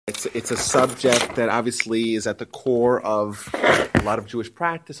it's a subject that obviously is at the core of a lot of Jewish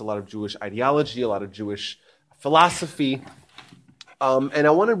practice, a lot of Jewish ideology, a lot of Jewish philosophy. And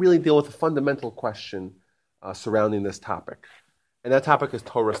I want to really deal with a fundamental question surrounding this topic. And that topic is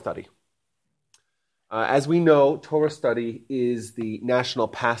Torah study. As we know, Torah study is the national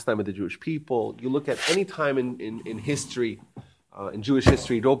pastime of the Jewish people. You look at any time in history, in Jewish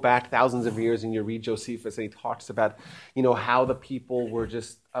history, you go back thousands of years and you read Josephus and he talks about, how the people were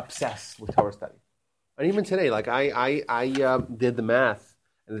just obsessed with Torah study. And even today, like I did the math,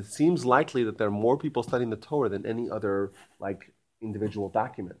 and it seems likely that there are more people studying the Torah than any other individual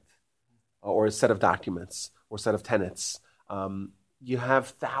document or a set of documents or set of tenets. You have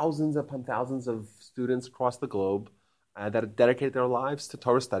thousands upon thousands of students across the globe that dedicate their lives to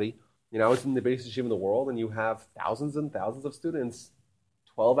Torah study. It's in the biggest yeshiva in the world, and you have thousands and thousands of students,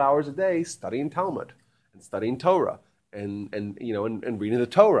 12 hours a day, studying Talmud and studying Torah and reading the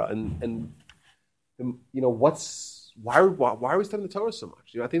Torah why are we studying the Torah so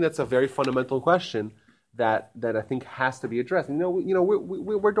much? I think that's a very fundamental question that I think has to be addressed.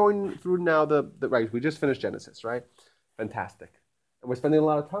 We're going through now right. We just finished Genesis, right? Fantastic. And we're spending a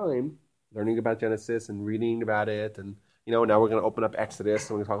lot of time learning about Genesis and reading about it. And, now we're going to open up Exodus,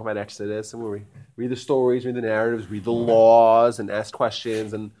 and we're going to talk about Exodus, and we'll read the stories, read the narratives, read the laws, and ask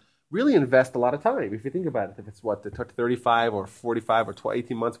questions, and really invest a lot of time. If you think about it, if it's it took 35 or 45 or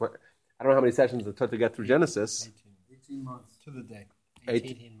 18 months, I don't know how many sessions it took to get through Genesis. 18 months to the day.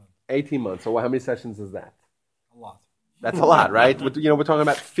 18 months. 18 months. So how many sessions is that? A lot. That's a lot, right? We're talking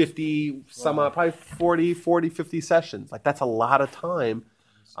about 50, probably 40, 50 sessions. That's a lot of time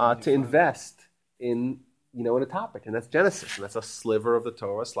to invest in, in a topic. And that's Genesis. And that's a sliver of the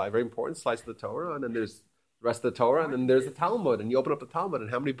Torah, very important slice of the Torah. And then there's the rest of the Torah. And then there's the Talmud. And you open up the Talmud, and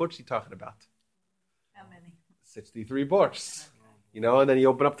how many books are you talking about? How many? 63 books. And then you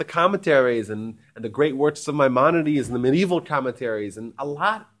open up the commentaries and the great works of Maimonides and the medieval commentaries. And a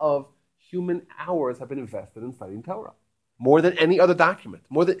lot of human hours have been invested in studying Torah. More than any other document,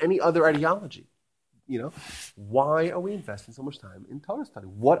 more than any other ideology. Why are we investing so much time in Torah study?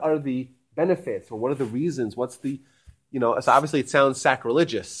 What are the benefits, or what are the reasons? What's the, so obviously it sounds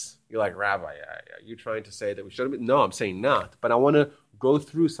sacrilegious. You're like, Rabbi, are you trying to say that we shouldn't be? No, I'm saying not. But I want to go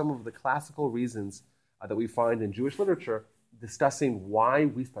through some of the classical reasons that we find in Jewish literature discussing why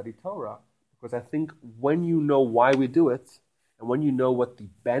we study Torah. Because I think when you know why we do it, and when you know what the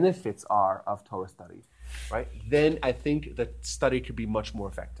benefits are of Torah study, right, then I think that study could be much more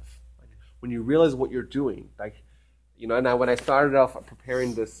effective. When you realize what you're doing, and when I started off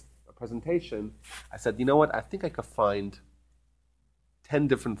preparing this presentation, I said, I think I could find 10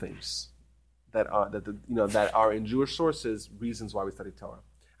 different things that are in Jewish sources reasons why we study Torah.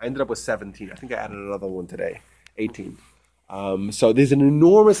 I ended up with 17. I think I added another one today, 18. So there's an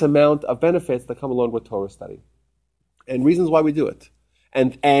enormous amount of benefits that come along with Torah study, and reasons why we do it.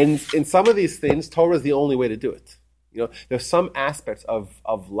 And in some of these things, Torah is the only way to do it. There's some aspects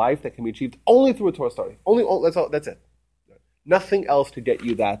of life that can be achieved only through a Torah study. That's it. Nothing else to get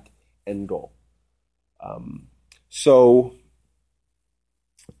you that end goal.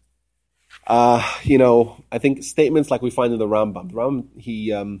 I think statements like we find in the Rambam. The Rambam,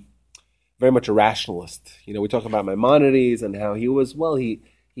 he very much a rationalist. We talk about Maimonides and how he was,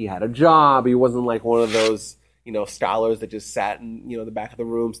 he had a job. He wasn't like one of those scholars that just sat in, the back of the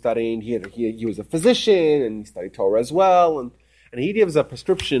room studying. He was a physician, and he studied Torah as well. And he gives a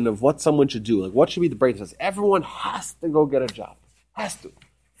prescription of what someone should do. Like, what should be the breakdown? He says, everyone has to go get a job. Has to.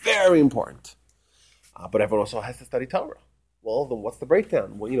 Very important. But everyone also has to study Torah. Well, then what's the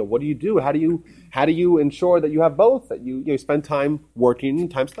breakdown? Well, what do you do? How do you ensure that you have both? That you spend time working,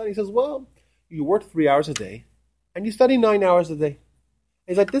 time studying? He says, well, you work 3 hours a day, and you study 9 hours a day.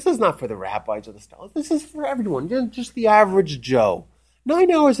 He's like, this is not for the rabbis or the scholars. This is for everyone. You're just the average Joe. 9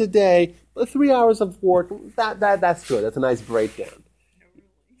 hours a day, 3 hours of work. That's good. That's a nice breakdown.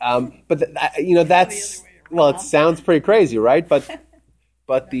 That's it sounds pretty crazy, right? But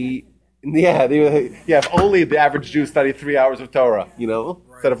if only the average Jew studied 3 hours of Torah,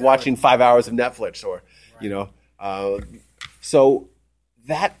 instead of watching 5 hours of Netflix, or so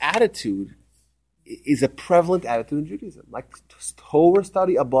that attitude is a prevalent attitude in Judaism. Like Torah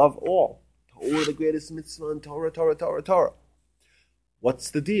study above all. Torah, the greatest mitzvah, and Torah.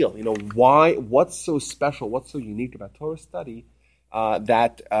 What's the deal? Why? What's so special? What's so unique about Torah study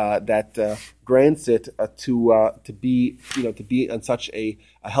that grants it to be on such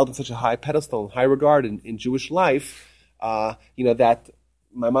held in such a high pedestal and high regard in Jewish life? That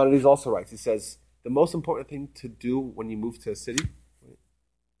Maimonides also writes. He says the most important thing to do when you move to a city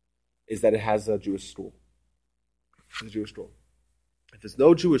is that it has a Jewish school. It's a Jewish school. if there's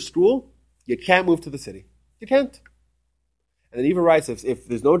no Jewish school, you can't move to the city. You can't. And then even writes, if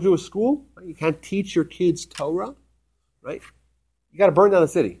there's no Jewish school, right, you can't teach your kids Torah, right? You got to burn down the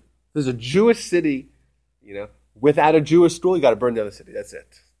city. If there's a Jewish city, without a Jewish school, you got to burn down the city. That's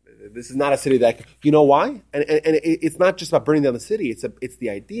it. This is not a city that, you know why? And it's not just about burning down the city. It's the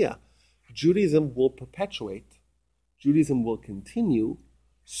idea. Judaism will perpetuate. Judaism will continue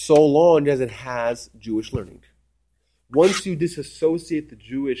so long as it has Jewish learning. Once you disassociate the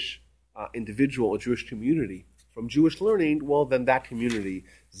Jewish individual or Jewish community from Jewish learning, well, then that community's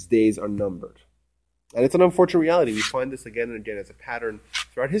days are numbered. And it's an unfortunate reality. We find this again and again as a pattern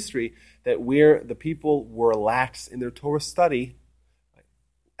throughout history, that where the people were lax in their Torah study,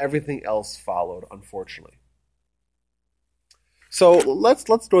 everything else followed, unfortunately. So let's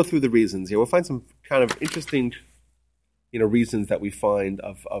go through the reasons here. We'll find some kind of interesting reasons that we find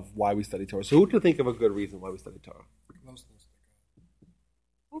of why we study Torah. So who can think of a good reason why we study Torah?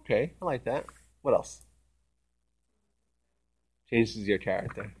 Okay, I like that. What else? Changes your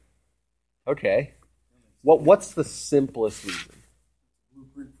character. Okay. What's the simplest reason?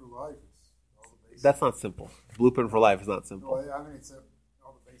 Blueprint for life. That's not simple. Blueprint for life is not simple. No, I mean, it's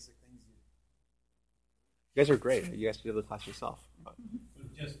all the basic things. You guys are great. You guys should do the class yourself. But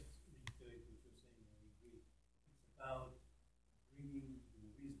just it's about bringing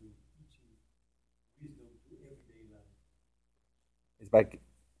wisdom, teaching wisdom to everyday life. It's about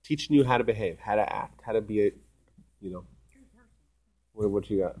teaching you how to behave, how to act, how to be a, what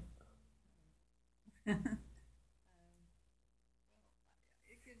you got? It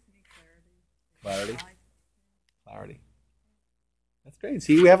gives me clarity. Clarity. That's great.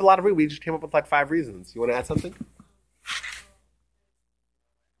 See, we have a lot of reasons. We just came up with 5 reasons. You want to add something?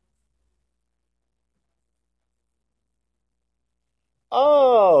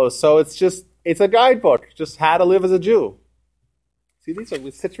 Oh, so it's a guidebook. Just how to live as a Jew. See, these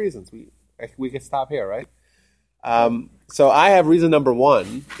are 6 reasons. We can stop here, right? So I have reason number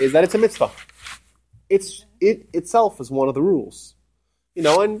 1 is that it's a mitzvah. It itself is one of the rules.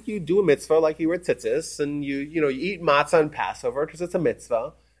 And you do a mitzvah like you were at tzitzis, and you eat matzah on Passover because it's a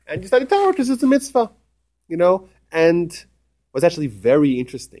mitzvah, and you study Torah because it's a mitzvah. And what's actually very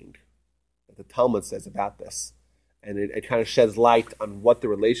interesting that the Talmud says about this, and it kind of sheds light on what the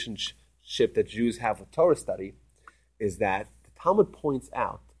relationship that Jews have with Torah study, is that the Talmud points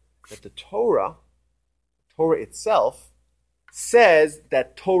out that the Torah itself, says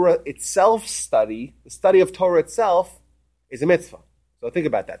that Torah itself the study of Torah itself, is a mitzvah. So think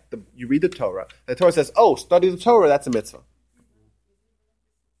about that. You read the Torah, and the Torah says, study the Torah, that's a mitzvah.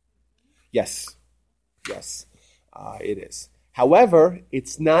 Yes, it is. However,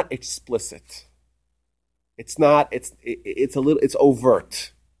 it's not explicit. It's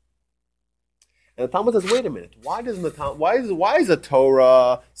overt. And the Talmud says, wait a minute, why does the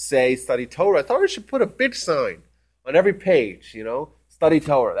Torah say study Torah? Torah should put a big sign on every page, study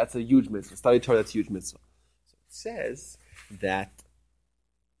Torah, that's a huge mitzvah. Study Torah, that's a huge mitzvah. So it says that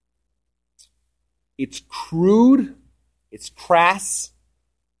it's crude, it's crass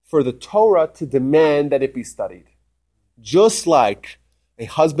for the Torah to demand that it be studied. Just like a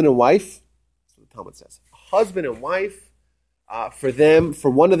husband and wife, that's what the Talmud says. A husband and wife,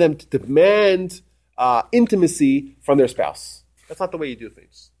 for one of them to demand intimacy from their spouse. That's not the way you do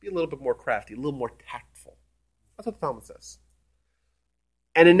things. Be a little bit more crafty, a little more tactful. That's what the Talmud says.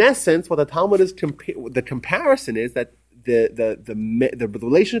 And in essence, what the Talmud is, the comparison is that the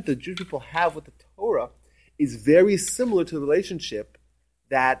relationship the Jewish people have with the Torah is very similar to the relationship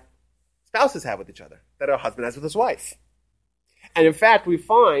that spouses have with each other, that a husband has with his wife. And in fact, we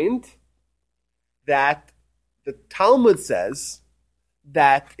find that the Talmud says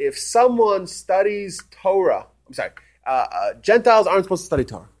that if someone studies Torah, Gentiles aren't supposed to study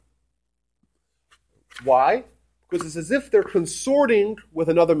Torah. Why? Because it's as if they're consorting with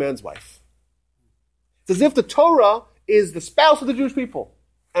another man's wife. It's as if the Torah is the spouse of the Jewish people,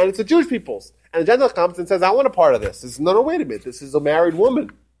 and it's the Jewish people's. And the Gentile comes and says, I want a part of this. No, wait a minute. This is a married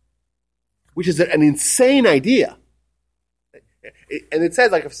woman, which is an insane idea. And it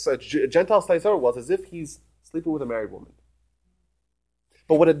says, if a Gentile studies Torah, well, it's as if he's sleeping with a married woman.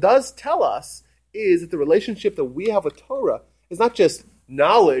 But what it does tell us is that the relationship that we have with Torah is not just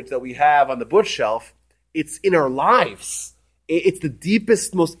knowledge that we have on the bookshelf, it's in our lives. It's the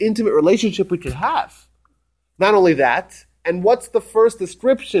deepest, most intimate relationship we could have. Not only that, and what's the first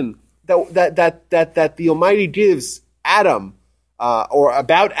description that the Almighty gives Adam, or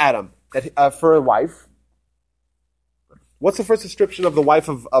about Adam, for a wife? What's the first description of the wife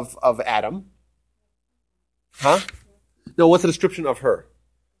of Adam? Huh? No, what's the description of her?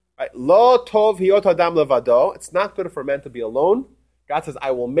 Right. Lo tov hiyot adam levado. It's not good for a man to be alone. God says,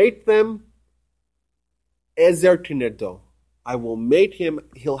 I will make them ezer tinedo. I will make him,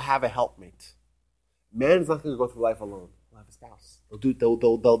 he'll have a helpmate. Man is not going to go through life alone. He'll have a spouse.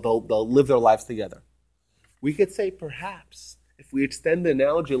 They'll live their lives together. We could say, perhaps, if we extend the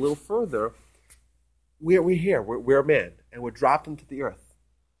analogy a little further, we're here. We're a man, and we're dropped into the earth.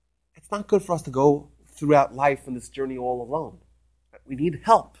 It's not good for us to go throughout life in this journey all alone. We need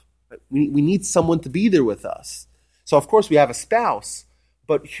help. We need someone to be there with us. So, of course, we have a spouse,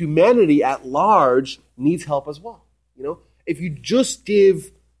 but humanity at large needs help as well. If you just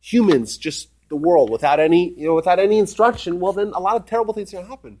give humans just the world without any instruction, well, then a lot of terrible things are going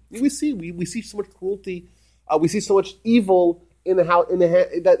to happen. We see so much cruelty, we see so much evil as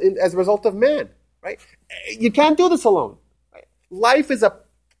a result of man. Right? You can't do this alone. Right? Life is a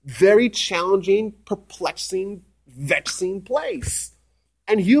very challenging, perplexing, vexing place.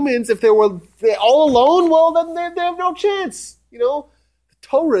 And humans, if they're all alone, well, then they have no chance. The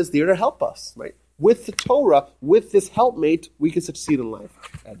Torah is there to help us, right? With the Torah, with this helpmate, we can succeed in life.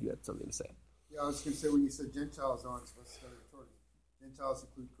 Ed, you had something to say. Yeah, I was going to say, when you said Gentiles aren't supposed to study the Torah, Gentiles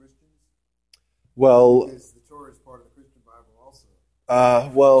include Christians? Well, Because the Torah is part of the Christian Bible also. Not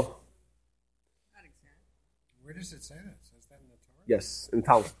exactly. Where does it say that? It says that in the Torah? Yes, in the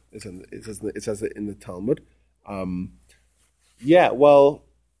Talmud. It says it in the Talmud. Yeah, well,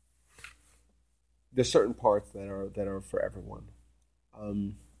 there's certain parts that are for everyone.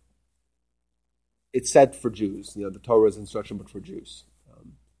 It's said for Jews. The Torah is instruction, but for Jews.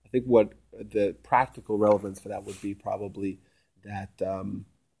 I think what the practical relevance for that would be probably that the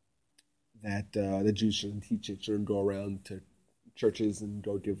Jews shouldn't teach it, shouldn't go around to churches and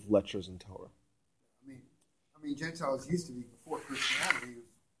go give lectures in Torah. I mean, Gentiles used to be before Christianity.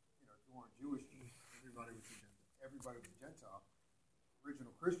 If you weren't Jewish, everybody was a Gentile.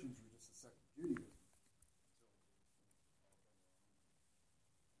 Original Christians were just a sect of Judaism.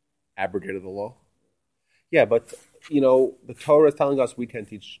 Abrogated the law. Yeah, but the Torah is telling us we can't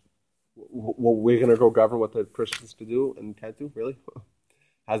teach. Well, we're going to go govern what the Christians can do and can't do. Really?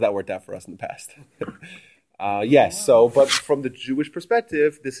 How's that worked out for us in the past? Yes. So, but from the Jewish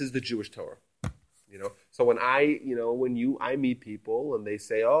perspective, this is the Jewish Torah. So when I meet people and they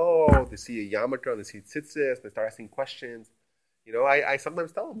say, oh, they see a yarmulke and they see tzitzis, and they start asking questions. I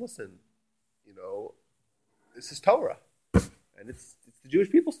sometimes tell them, listen, this is Torah, and it's the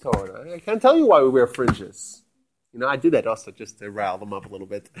Jewish people's Torah. I can't tell you why we wear fringes. I did that also just to rile them up a little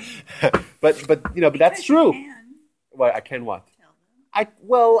bit, but that's true. You can Well, I can what? tell them. I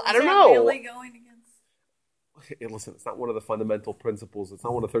don't Is that know. really going against? Hey, listen, it's not one of the fundamental principles. It's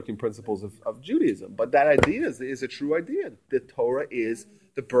not one of the 13 principles of Judaism. But that idea is a true idea. The Torah is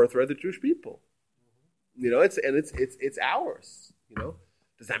the birthright of the Jewish people. It's ours.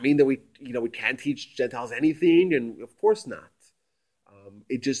 Does that mean that we can't teach Gentiles anything? And of course not.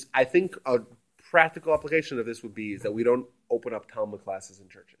 I think a practical application of this would be is that we don't open up Talmud classes in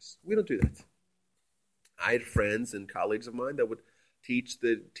churches. We don't do that. I had friends and colleagues of mine that would teach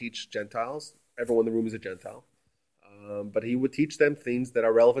Gentiles. Everyone in the room is a Gentile. But he would teach them things that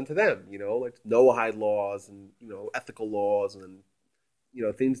are relevant to them, like Noahide laws and, ethical laws and,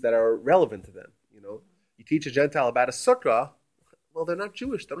 things that are relevant to them, You teach a Gentile about a sukkah, well, they're not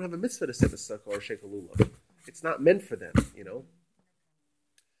Jewish. They don't have a mitzvah to sit in a sukkah or shake a lulav. It's not meant for them,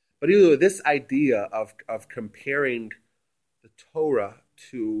 But either this idea of comparing the Torah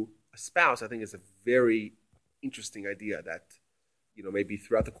to a spouse, I think is a very interesting idea that, maybe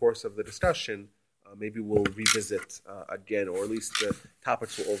throughout the course of the discussion, maybe we'll revisit again, or at least the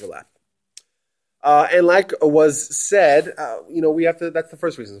topics will overlap. And like was said, we have to. That's the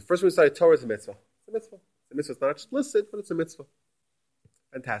first reason. The first reason to study Torah is a mitzvah. It's a mitzvah. It's not explicit, but it's a mitzvah.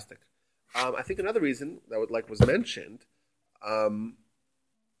 Fantastic. I think another reason that was mentioned,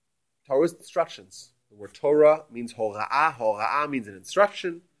 Torah is instructions. The word Torah means hora'ah. Hora'ah means an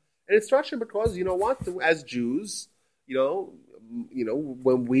instruction. An instruction because as Jews,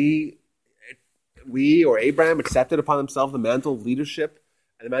 when we or Abraham accepted upon himself the mantle of leadership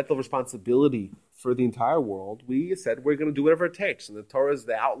and the mantle of responsibility for the entire world, we said we're going to do whatever it takes. And the Torah is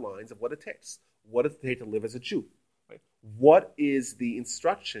the outlines of what it takes. What does it take to live as a Jew? Right? What is the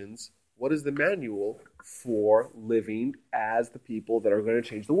instructions? What is the manual for living as the people that are going to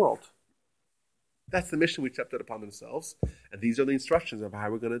change the world? That's the mission we accepted upon themselves. And these are the instructions of how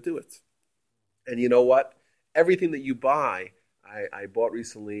we're going to do it. And you know what? Everything that you buy, I bought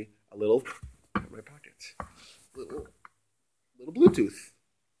recently a little... in my pocket, little Bluetooth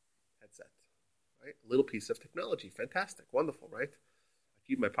headset, right? A little piece of technology, fantastic, wonderful, right? I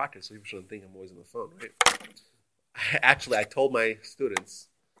keep in my pocket so people shouldn't think I'm always on the phone, right? I told my students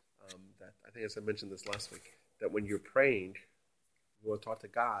that I think I mentioned this last week that when you're praying, You want to talk to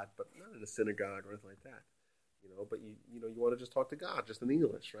God, but not in a synagogue or anything like that. But you want to just talk to God, just in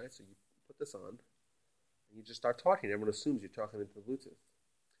English, right? So you put this on, and you just start talking. Everyone assumes you're talking into the Bluetooth.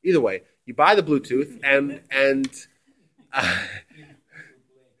 Either way, you buy the Bluetooth, and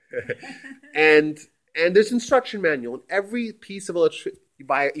there's instruction manual in every piece of electricity.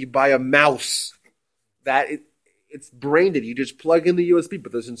 You buy a mouse that it's brain dead. You just plug in the USB,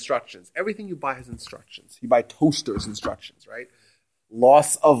 but there's instructions. Everything you buy has instructions. You buy toasters, instructions, right?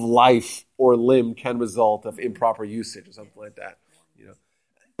 Loss of life or limb can result of improper usage or something like that.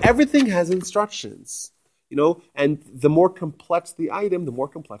 Everything has instructions. And the more complex the item, the more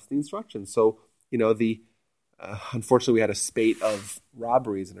complex the instructions. So, unfortunately, we had a spate of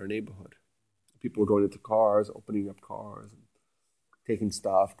robberies in our neighborhood. People were going into cars, opening up cars, and taking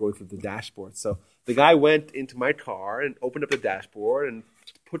stuff, going through the dashboard. So the guy went into my car and opened up the dashboard and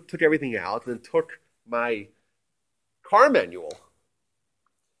took everything out, and then took my car manual,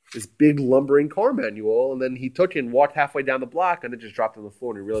 this big lumbering car manual, and then he took it and walked halfway down the block, and then just dropped it on the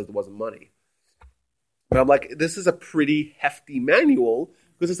floor, and he realized it wasn't money. But I'm like, this is a pretty hefty manual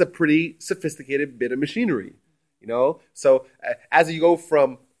because it's a pretty sophisticated bit of machinery, So as you go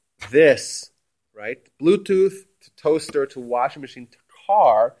from this, right, Bluetooth to toaster to washing machine to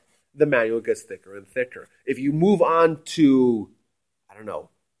car, the manual gets thicker and thicker. If you move on to, I don't know,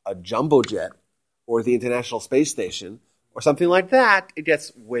 a jumbo jet or the International Space Station or something like that, it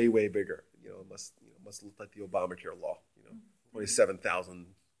gets way, way bigger. It must look like the Obamacare law, 27,000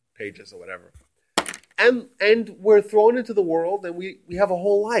 pages or whatever. And we're thrown into the world, and we have a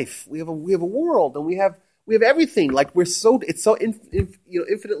whole life. We have a world, and we have everything. Like it's so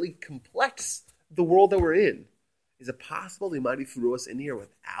infinitely complex. The world that we're in. Is it possible they might have threw us in here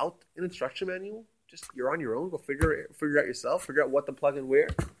without an instruction manual? Just you're on your own. Go figure out yourself. Figure out what to plug and where.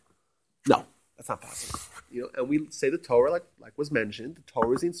 No, that's not possible. And we say the Torah, like was mentioned, the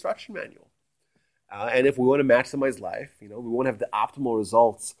Torah is the instruction manual. And if we want to maximize life, we want to have the optimal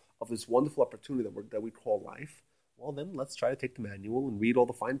results of this wonderful opportunity that we call life, well, then let's try to take the manual and read all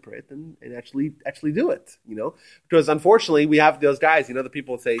the fine print and actually do it, Because unfortunately, we have those guys, the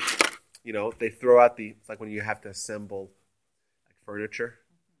people say, they throw out it's like when you have to assemble like furniture,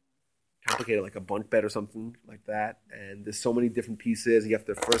 complicated, like a bunk bed or something like that, and there's so many different pieces. You have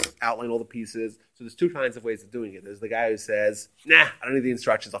to first outline all the pieces. So there's two kinds of ways of doing it. There's the guy who says, nah, I don't need the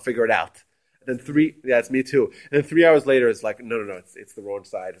instructions, I'll figure it out. And then it's me too. And then 3 hours later, it's like, no, it's the wrong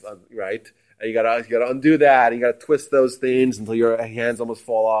side, right? And you gotta undo that, and you gotta twist those things until your hands almost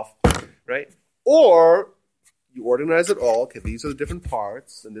fall off, right? Or you organize it all. Okay, these are the different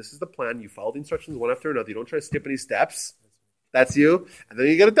parts, and this is the plan. You follow the instructions one after another. You don't try to skip any steps. That's you, and then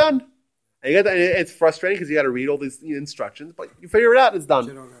you get it done. And it's frustrating because you got to read all these instructions, but you figure it out. It's done.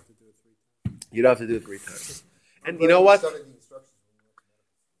 You don't have to do it 3 times. You don't have to do it 3 times. And you know what?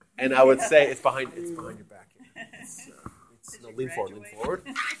 And I would say it's behind your back. Lean forward. There's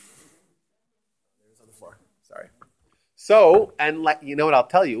on the floor. Sorry. So, and you know what I'll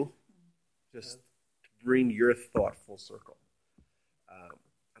tell you? Just to bring your thought full circle. I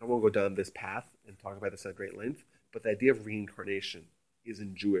don't want to go down this path and talk about this at great length, but the idea of reincarnation is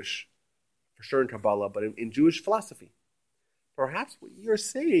in Jewish, for sure in Kabbalah, but in Jewish philosophy. Perhaps what you're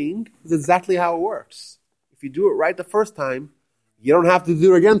saying is exactly how it works. If you do it right the first time, you don't have to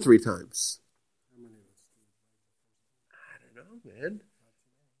do it again 3 times. I don't know, man.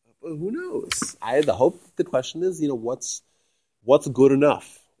 But who knows? The hope. The question is, what's good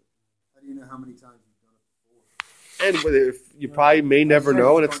enough? How do you know how many times you've done it before? And if you probably may never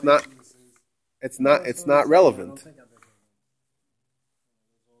know, and it's not relevant. I don't think I've ever.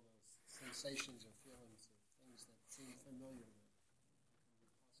 There's all those sensations or feelings of things that seem familiar that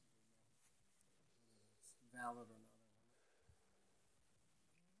possibly valid or not.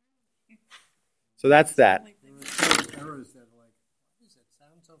 So that's that. There are errors that are like, why does that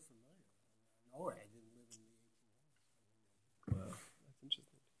sound so familiar? I know I didn't live in the 1800s. Wow, that's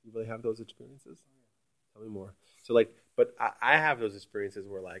interesting. You really have those experiences? Tell me more. So but I have those experiences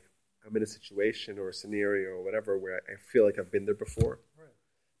where I'm in a situation or a scenario or whatever where I feel like I've been there before, right.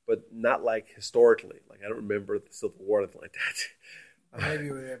 But not historically. I don't remember the Civil War or anything like that. Or maybe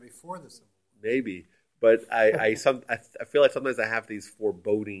you were there before the Civil War. Maybe, but I feel like sometimes I have these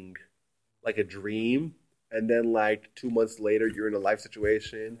foreboding, like a dream, and then 2 months later you're in a life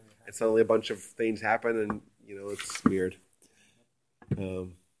situation, and suddenly a bunch of things happen, and it's weird.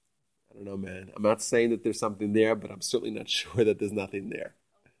 I don't know, man. I'm not saying that there's something there, but I'm certainly not sure that there's nothing there.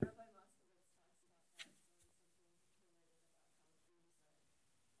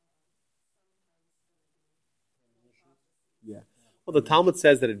 Yeah. Well, the Talmud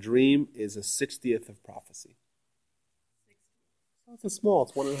says that a dream is a 60th of prophecy. It's small.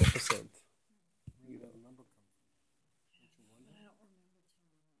 It's 1.5%. Where did that number come from?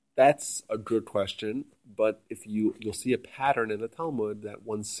 That's a good question, but if you'll see a pattern in the Talmud that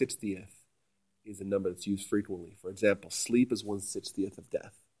 1/60th is a number that's used frequently. For example, sleep is 1/60th of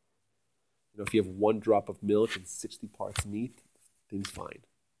death. If you have 1 drop of milk and 60 parts meat, things fine.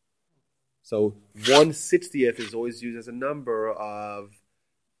 So 1/60th is always used as a number of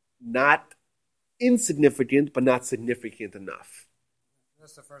not insignificant, but not significant enough.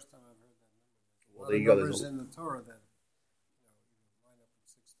 That's the first time I've heard that number. Well, there you go. Numbers in the Torah that line up with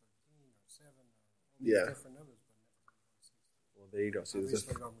 613 or 7 or all these different numbers, but never 160. Well, there you go. So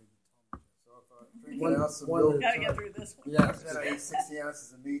Obviously, don't read the Talmud. So if I drink an ounce of milk, Gotta get through this one. Yeah, then I eat 60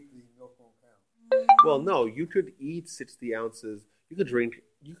 ounces of meat, the milk won't count. well, no, you could eat 60 ounces. You could drink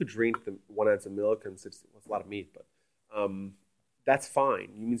the 1 ounce of milk and 60. Well, it's a lot of meat, but that's fine.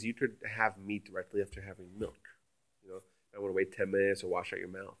 It means you could have meat directly after having milk. I want to wait 10 minutes or wash out your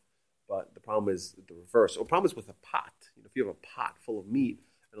mouth. But the problem is the reverse. The problem is with a pot. If you have a pot full of meat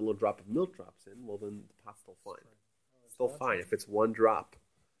and a little drop of milk drops in, well, then the pot's still fine. It's still fine if it's 1 drop,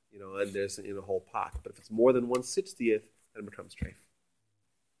 and there's in a whole pot. But if it's more than 1/60th, then it becomes treif.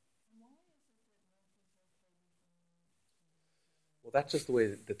 Well, that's just the way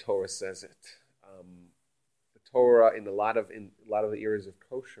that the Torah says it. The Torah, in a lot of the areas of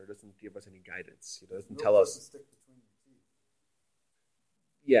kosher, doesn't give us any guidance. It doesn't tell us. Stick between your teeth.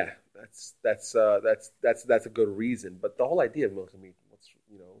 Yeah, that's a good reason. But the whole idea of milk and meat,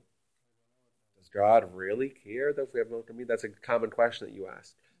 does God really care that if we have milk and meat? That's a common question that you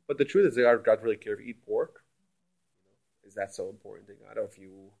ask. But the truth is, does God really care if you eat pork? Is that so important to God? Or if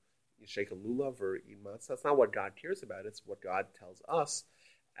you shake a lulav or eat matzah? That's not what God cares about. It's what God tells us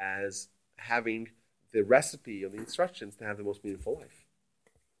as having the recipe or the instructions to have the most meaningful life.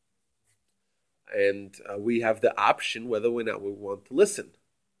 And we have the option whether or not we want to listen.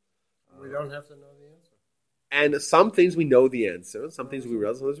 We don't have to know the answer. And some things we know the answer, some things we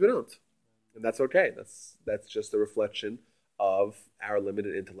realize, others we don't. And that's okay. That's just a reflection of our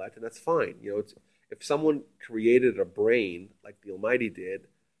limited intellect, and that's fine. If someone created a brain like the Almighty did,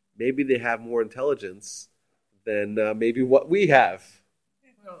 maybe they have more intelligence than maybe what we have.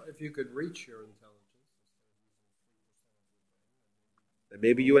 Well, if you could reach your intelligence, then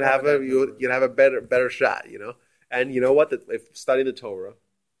maybe you would have a better shot. And you know what? If studying the Torah,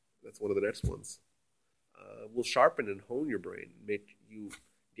 that's one of the next ones, will sharpen and hone your brain, make you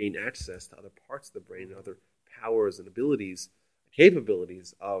gain access to other parts of the brain, and other powers and abilities,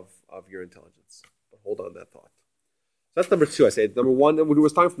 capabilities of your intelligence. But hold on that thought. So that's number 2. I say number 1. We were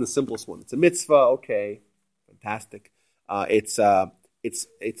starting from the simplest one. It's a mitzvah. Okay, fantastic. It's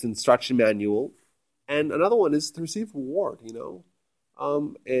instruction manual, and another one is to receive reward.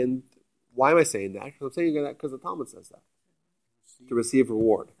 And why am I saying that? Because I'm saying that because the Talmud says that to receive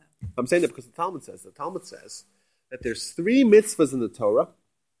reward. I'm saying that because the Talmud says that there's 3 mitzvahs in the Torah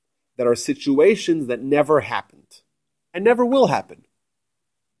that are situations that never happened and never will happen.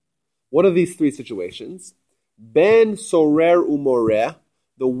 What are these 3 situations? Ben sorer umoreh,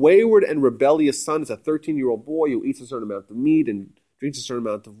 the wayward and rebellious son is a 13-year-old boy who eats a certain amount of meat and drinks a certain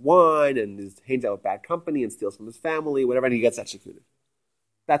amount of wine and hangs out with bad company and steals from his family, whatever, and he gets executed.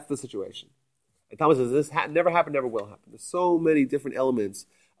 That's the situation. And Thomas says this never happened, never will happen. There's so many different elements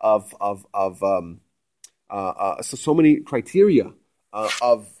so many criteria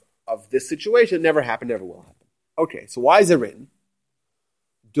of this situation. Never happened, never will happen. Okay, so why is it written?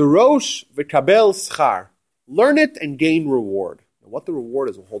 Durosh v'kabel schar. Learn it and gain reward. Now, what the reward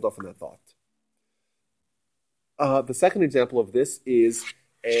is, we'll hold off on that thought. The second example of this is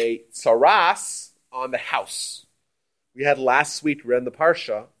a tsaras on the house. We had last week, we read in the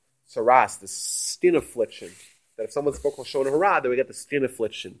Parsha, tsaras, the skin affliction. That if someone spoke Lashon Hara, they would get the skin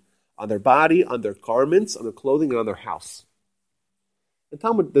affliction on their body, on their garments, on their clothing, and on their house. The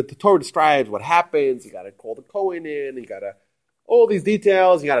Torah describes what happens. You got to call the Kohen in. You got to all these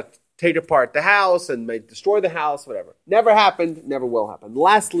details. You got to take apart the house and destroy the house, whatever. Never happened, never will happen.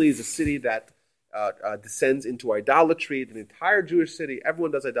 Lastly is a city that descends into idolatry. The entire Jewish city,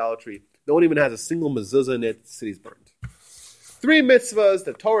 everyone does idolatry. No one even has a single mezuzah in it. The city's burned. 3 mitzvahs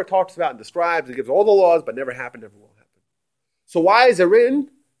the Torah talks about and describes and gives all the laws, but never happened, never will happen. So why is it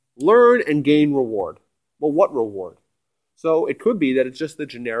written? Learn and gain reward. Well, what reward? So it could be that it's just the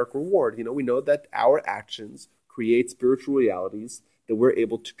generic reward. We know that our actions create spiritual realities that we're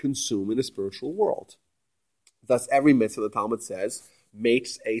able to consume in a spiritual world. Thus, every mitzvah, the Talmud says,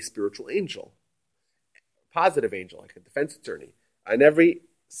 makes a spiritual angel. A positive angel, like a defense attorney. And every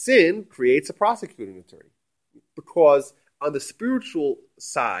sin creates a prosecuting attorney. Because on the spiritual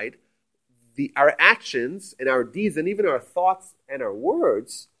side, our actions and our deeds and even our thoughts and our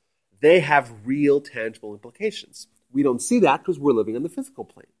words, they have real tangible implications. We don't see that because we're living on the physical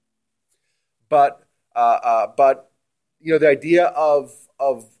plane. But the idea of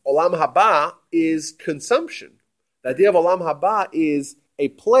Olam Haba is consumption. The idea of Olam Haba is a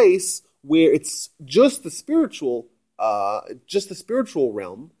place where it's just the spiritual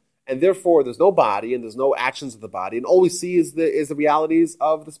realm, and therefore there's no body and there's no actions of the body, and all we see is the realities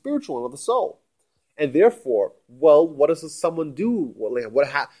of the spiritual and of the soul. And therefore, what does someone do?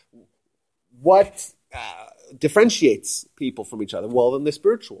 What differentiates people from each other? Well, then they're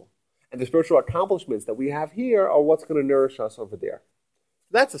spiritual. And the spiritual accomplishments that we have here are what's going to nourish us over there.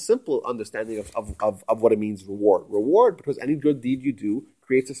 That's a simple understanding of what it means, reward. Reward, because any good deed you do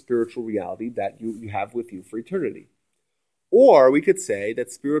creates a spiritual reality that you have with you for eternity. Or we could say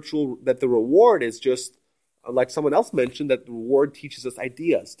that the reward is just, like someone else mentioned, that the reward teaches us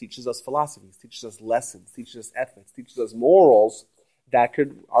ideas, teaches us philosophies, teaches us lessons, teaches us ethics, teaches us morals that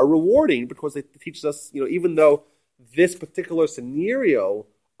are rewarding because it teaches us, even though this particular scenario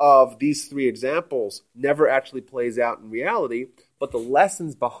of these three examples never actually plays out in reality, but the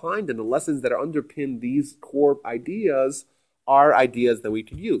lessons behind and the lessons that are underpin these core ideas are ideas that we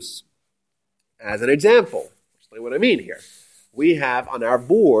could use. As an example, I'll explain what I mean here. We have on our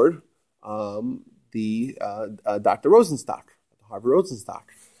board Dr. Rosenstock, Harvard Rosenstock,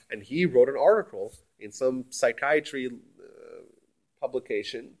 and he wrote an article in some psychiatry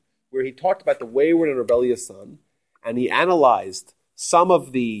publication where he talked about the wayward and rebellious son, and he analyzed some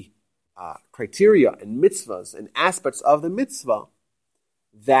of the criteria and mitzvahs and aspects of the mitzvah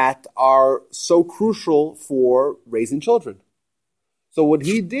that are so crucial for raising children. So what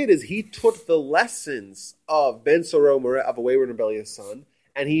he did is he took the lessons of Ben Soromer, of a wayward and rebellious son,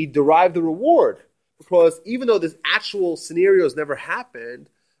 and he derived the reward. Because even though this actual scenarios never happened,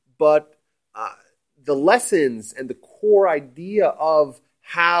 but the lessons and the core idea of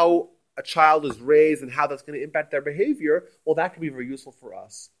how a child is raised and how that's going to impact their behavior, well, that can be very useful for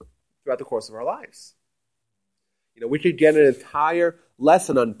us throughout the course of our lives. We could get an entire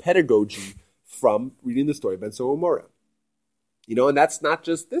lesson on pedagogy from reading the story of Ben Soromer. And that's not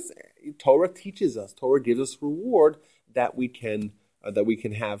just this. Torah teaches us. Torah gives us reward that we can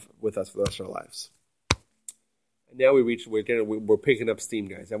have with us for the rest of our lives. And now we're picking up steam,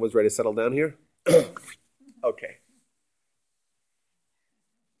 guys. Everyone's ready to settle down here? Okay.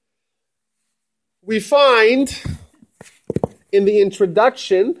 We find in the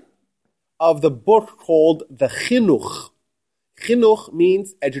introduction of the book called the Chinuch. Chinuch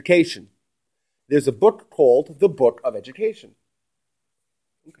means education. There's a book called the Book of Education.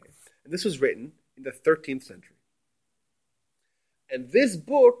 Okay. And this was written in the 13th century. And this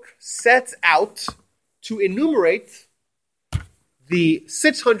book sets out to enumerate the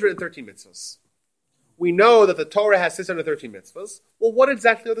 613 mitzvahs. We know that the Torah has 613 mitzvahs. Well, what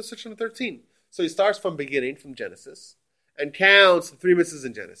exactly are the 613? So he starts from beginning, from Genesis, and counts the three mitzvahs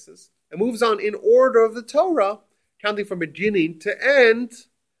in Genesis, and moves on in order of the Torah, counting from beginning to end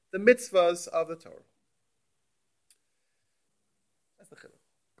the mitzvahs of the Torah. That's the chiluk.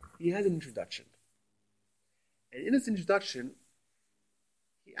 He has an introduction. And in his introduction,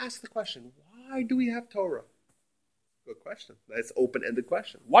 he asks the question, why do we have Torah? Good question. That's an open-ended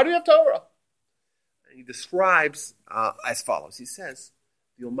question. Why do we have Torah? And he describes as follows. He says,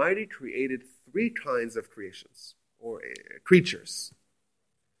 the Almighty created three kinds of creations, or creatures.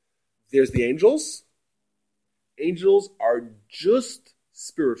 There's the angels. Angels are just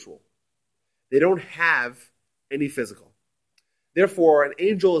spiritual. They don't have any physical. Therefore, an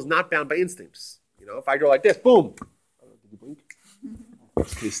angel is not bound by instincts. If I go like this, boom. Did you blink?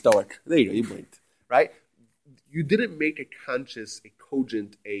 He's stoic. There you go, you blinked. Right? You didn't make a conscious, a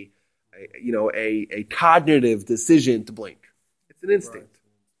cogent, a cognitive decision to blink. It's an instinct.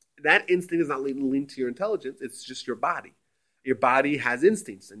 Right. That instinct is not linked to your intelligence. It's just your body. Your body has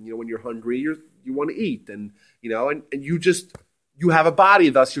instincts, and when you're hungry, you want to eat, and you have a body.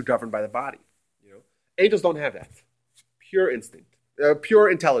 Thus, you're governed by the body. Angels don't have that. Pure instinct, pure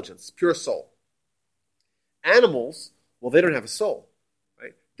intelligence, pure soul. Animals, well, they don't have a soul,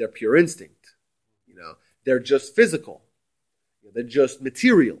 right? They're pure instinct. They're just physical. They're just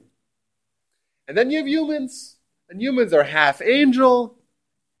material. And then you have humans, and humans are half angel,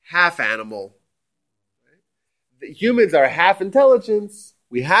 half animal. The humans are half intelligence.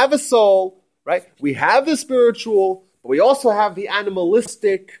 We have a soul, right? We have the spiritual, but we also have the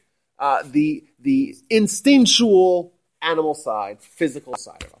animalistic, the instinctual animal side, physical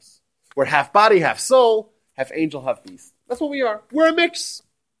side of us. We're half body, half soul, half angel, half beast. That's what we are. We're a mix.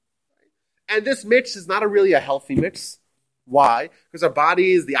 And this mix is not really a healthy mix. Why? Because our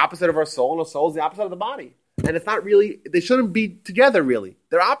body is the opposite of our soul, and our soul is the opposite of the body. And it's not really, they shouldn't be together, really.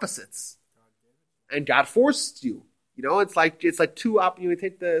 They're opposites. And God forced you. You know, it's like two you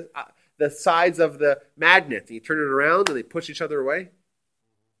take the sides of the magnet, and you turn it around, and they push each other away.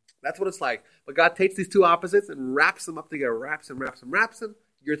 That's what it's like. But God takes these two opposites and wraps them up together, wraps them.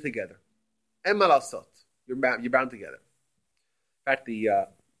 You're together. En malasot. You're bound together. In fact, the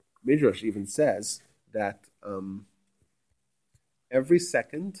Midrash even says that every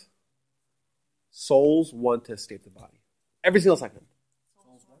second, souls want to escape the body. Every single second.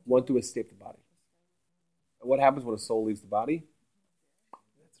 Want to escape the body. And what happens when a soul leaves the body?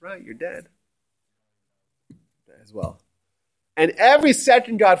 That's right, you're dead. As well. And every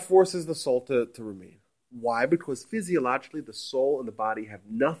second God forces the soul to remain. Why? Because physiologically the soul and the body have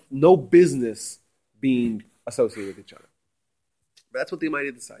no business being associated with each other. But that's what the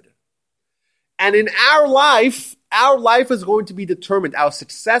Almighty decided. And in our life is going to be determined, our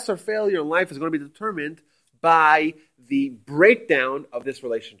success or failure in life is going to be determined by the breakdown of this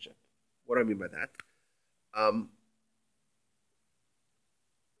relationship. What do I mean by that?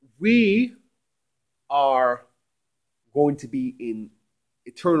 We are going to be in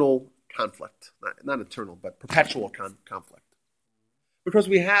eternal conflict. Not eternal, but perpetual conflict. Because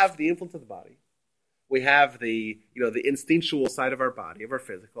we have the influence of the body. We have the instinctual side of our body, of our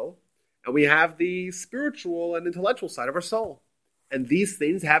physical, and we have the spiritual and intellectual side of our soul. And these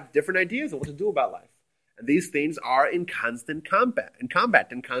things have different ideas of what to do about life. And these things are in constant combat, in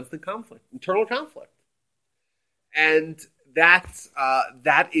constant conflict, internal conflict. And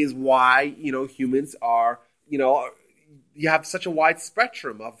that is why, humans are, you have such a wide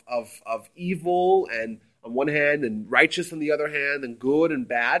spectrum of evil and on one hand and righteous on the other hand and good and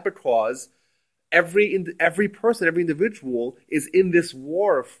bad, because every person, every individual is in this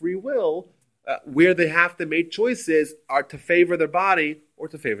war of free will where they have to make choices are to favor their body or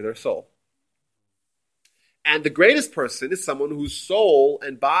to favor their soul. And the greatest person is someone whose soul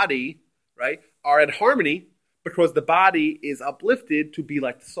and body, right, are in harmony because the body is uplifted to be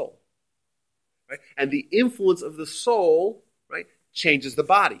like the soul. Right? And the influence of the soul, right, changes the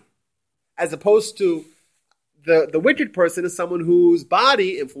body. As opposed to the wicked person is someone whose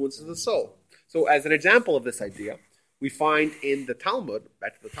body influences the soul. So as an example of this idea, we find in the Talmud,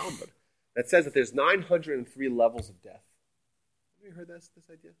 back to the Talmud, that says that there's 903 levels of death. Have you heard this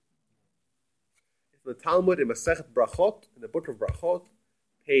idea? It's the Talmud in Masechet Brachot, in the book of Brachot,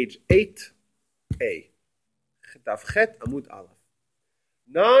 page 8a. Daf Chet Amud Aleph.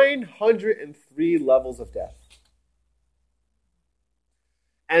 903 levels of death.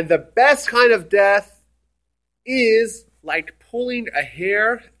 And the best kind of death is like pulling a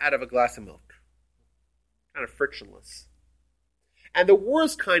hair out of a glass of milk. Kind of frictionless. And the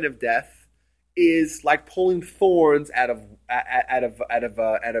worst kind of death is like pulling thorns out of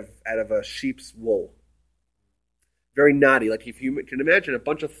a sheep's wool. Very knotty. Like if you can imagine a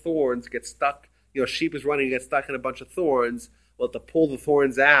bunch of thorns get stuck. Sheep is running and gets stuck in a bunch of thorns. Well, to pull the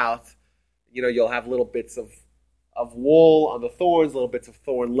thorns out, you'll have little bits of wool on the thorns, little bits of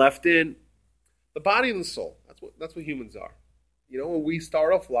thorn left in. The body and the soul. That's what humans are. When we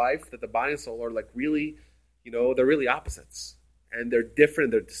start off life, that the body and soul are like really, they're really opposites. And they're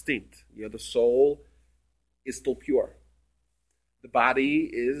different, they're distinct. The soul is still pure. The body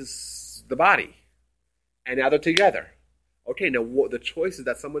is the body. And now they're together. Okay, now the choices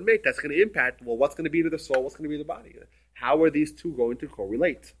that someone makes, that's going to impact, what's going to be to the soul, what's going to be to the body? How are these two going to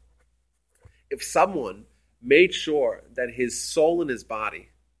correlate? If someone made sure that his soul and his body,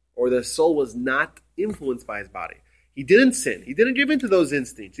 or the soul was not influenced by his body, he didn't sin, he didn't give in to those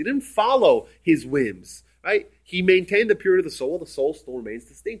instincts, he didn't follow his whims, right? He maintained the purity of the soul still remains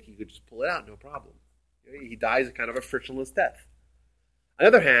distinct. He could just pull it out, no problem. He dies a kind of a frictionless death. On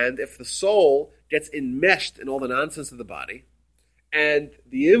the other hand, if the soul gets enmeshed in all the nonsense of the body, and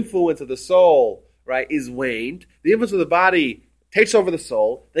the influence of the soul, right, is waned, the influence of the body takes over the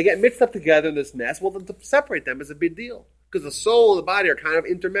soul, they get mixed up together in this mess, well, then to separate them is a big deal, because the soul and the body are kind of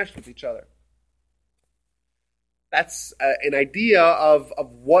intermeshed with each other. That's an idea of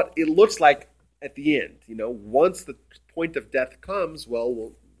what it looks like at the end. Once the point of death comes,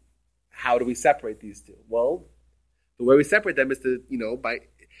 well, how do we separate these two? Well, the way we separate them is to, by,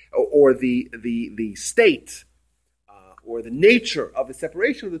 or the state, or the nature of the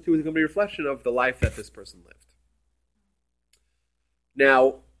separation of the two is going to be a reflection of the life that this person lived.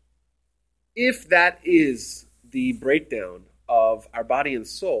 Now, if that is the breakdown of our body and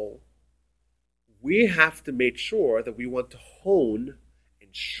soul, we have to make sure that we want to hone and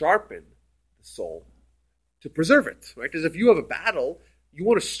sharpen the soul to preserve it, right? Because if you have a battle, you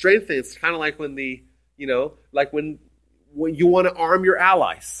want to strengthen it. It's kind of like when you want to arm your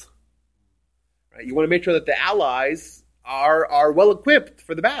allies. Right? You want to make sure that the allies are well equipped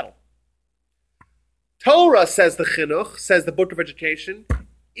for the battle. Torah, says the Chinuch, says the Book of Education,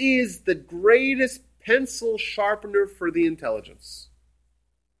 is the greatest pencil sharpener for the intelligence.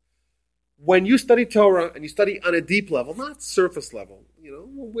 When you study Torah and you study on a deep level, not surface level,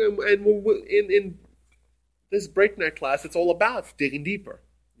 in this breakneck class, it's all about digging deeper.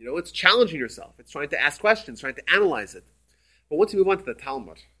 It's challenging yourself. It's trying to ask questions, trying to analyze it. But once you move on to the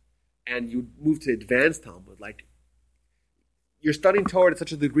Talmud and you move to advanced Talmud, like you're studying Torah to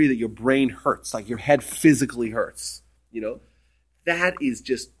such a degree that your brain hurts, like your head physically hurts. That is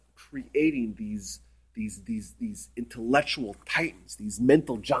just creating these intellectual titans, these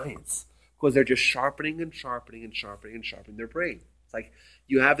mental giants, because they're just sharpening and sharpening and sharpening and sharpening their brain. It's like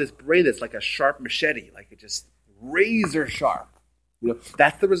you have this brain that's like a sharp machete, like it just razor sharp.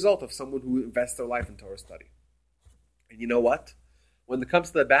 That's the result of someone who invests their life in Torah study. And you know what? When it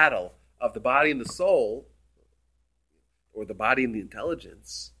comes to the battle of the body and the soul, or the body and the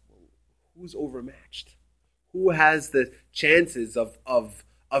intelligence, who's overmatched? Who has the chances of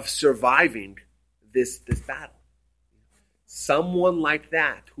surviving this battle? Someone like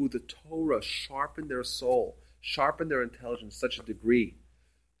that, who the Torah sharpened their soul, sharpened their intelligence to such a degree,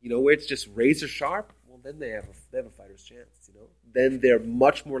 where it's just razor sharp. Well, then they have a fighter's chance. Then they're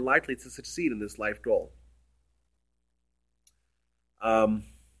much more likely to succeed in this life goal.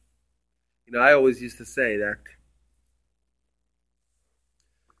 I always used to say that.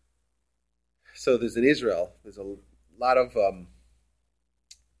 So there's in Israel, there's a lot of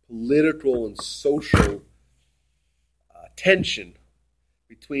political and social tension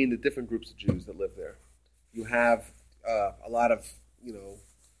between the different groups of Jews that live there. You have a lot of,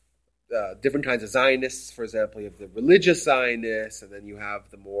 different kinds of Zionists. For example, you have the religious Zionists, and then you have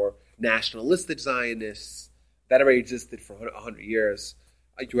the more nationalistic Zionists that already existed for 100 years.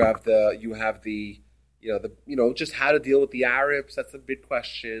 You have the just how to deal with the Arabs. That's a big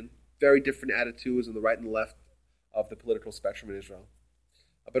question. Very different attitudes on the right and the left of the political spectrum in Israel.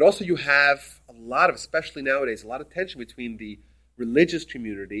 But also you have a lot of, especially nowadays, a lot of tension between the religious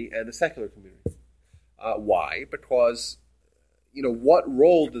community and the secular community. Why? Because, what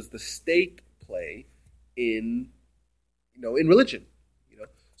role does the state play in religion?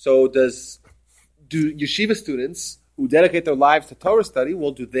 So do yeshiva students who dedicate their lives to Torah study,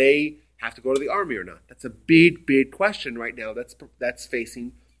 well, do they have to go to the army or not? That's a big, big question right now that's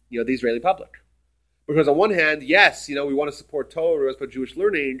facing the Israeli public. Because on one hand, yes, we want to support Torah as part Jewish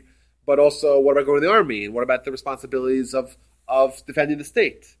learning, but also what about going to the army? And what about the responsibilities of defending the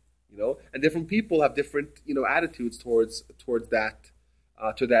state? And different people have different, attitudes towards that,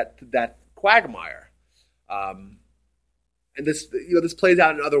 to that quagmire. And this plays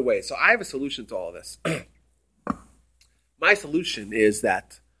out in other ways. So I have a solution to all this. My solution is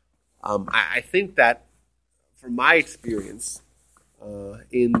that I think that, from my experience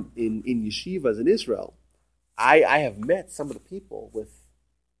in yeshivas in Israel, I have met some of the people with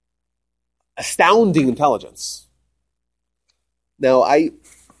astounding intelligence. Now, I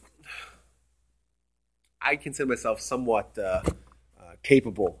consider myself somewhat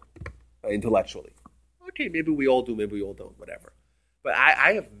capable intellectually. Okay, maybe we all do, maybe we all don't, whatever. But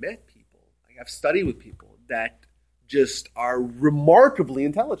I have met people, I've studied with people that just are remarkably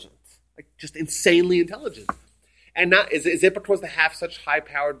intelligent, like just insanely intelligent. And not is it because they have such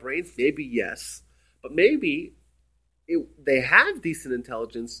high-powered brains? Maybe yes, but maybe they have decent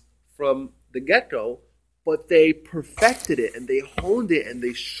intelligence from the get-go, but they perfected it and they honed it and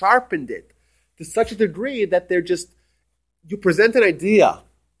they sharpened it to such a degree that they're just, you present an idea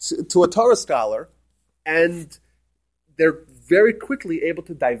to a Torah scholar, and they're very quickly able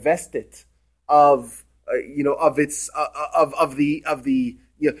to divest it of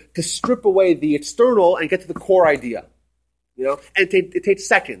to strip away the external and get to the core idea, and it takes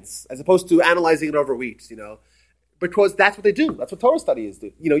seconds as opposed to analyzing it over weeks, because that's what they do. That's what Torah studies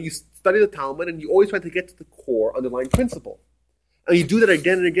do. You study the Talmud and you always try to get to the core underlying principle. And you do that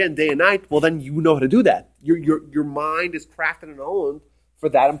again and again, day and night, well, then you know how to do that. Your mind is crafted and owned for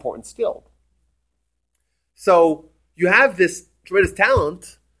that important skill. So you have this tremendous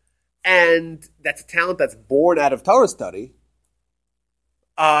talent, and that's a talent that's born out of Torah study,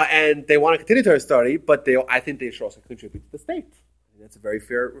 and they want to continue Torah study, but I think they should also contribute to the state. And that's a very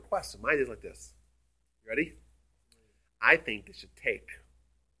fair request. So mine is like this. You ready? I think they should take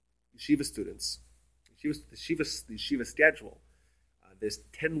yeshiva students, the yeshiva schedule. There's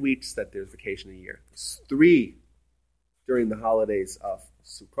 10 weeks that there's vacation a year. There's 3 during the holidays of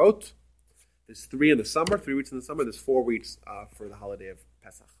Sukkot. There's 3 in the summer, 3 weeks in the summer. There's 4 weeks for the holiday of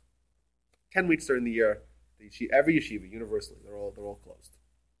Pesach. 10 weeks during the year, Every yeshiva, universally, they're all closed.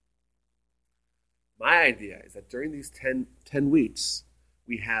 My idea is that during these 10 weeks,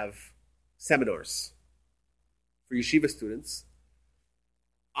 we have seminars for yeshiva students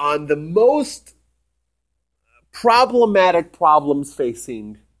on the most problematic problems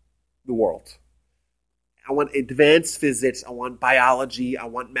facing the world. I want advanced physics, I want biology, I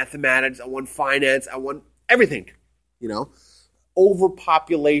want mathematics, I want finance, I want everything,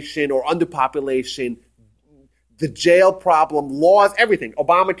 overpopulation or underpopulation, the jail problem, laws, everything,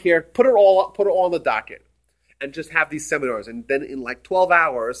 Obamacare, put it all on the docket and just have these seminars, and then in like 12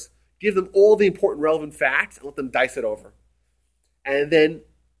 hours, give them all the important relevant facts and let them dice it over. And then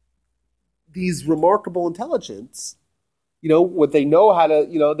these remarkable intelligence, what they know how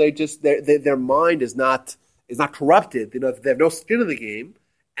to, they just, their mind is not corrupted. They have no skin in the game,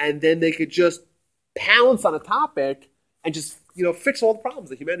 and then they could just pounce on a topic and just, fix all the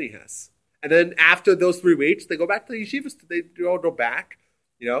problems that humanity has. And then after those 3 weeks, they go back to the yeshivas. They all go back,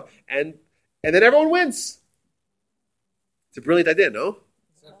 and then everyone wins. It's a brilliant idea, no?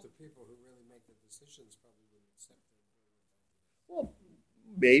 Except the people who really make the decisions probably wouldn't accept it. Well,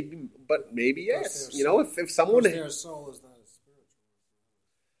 maybe yes. If someone, their soul is not as spiritual.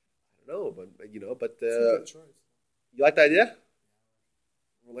 I don't know, but It's a good choice. You like the idea?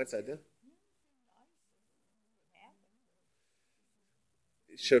 Everyone likes the idea.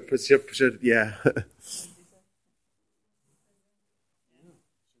 Should yeah. Should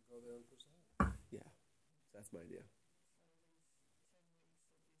go there and present. Yeah, that's my idea.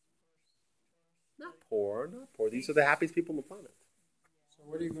 Not poor. These are the happiest people on the planet. So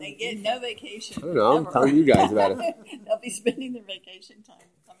what are you going They to get do? no vacation. I don't know. I'm ever. telling you guys about it. They'll be spending their vacation time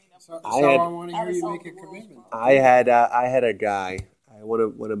coming up. So with I had- want to how hear to you solve make a the world's commitment. problems. I had a guy,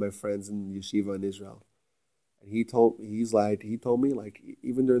 one of my friends in yeshiva in Israel, and he told me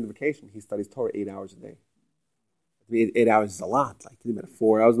even during the vacation he studies Torah 8 hours a day. I mean, 8 hours is a lot. Like, think about it,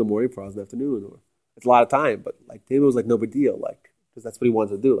 4 hours in the morning, 4 hours in the afternoon, or it's a lot of time. But like, to him, it was like no big deal, like, because that's what he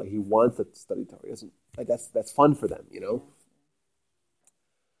wants to do. Like, he wants to study Torah. He doesn't, like, that's fun for them,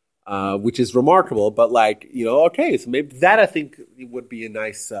 which is remarkable. But like, okay, so maybe that I think would be a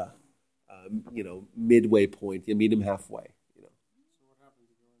nice, midway point. You meet him halfway. So what happened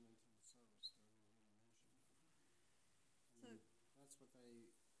to going into the service? That's what the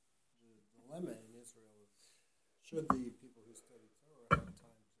dilemma in Israel is. Should the people who study Torah have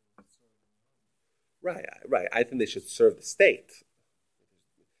time to serve in the army? Right. I think they should serve the state.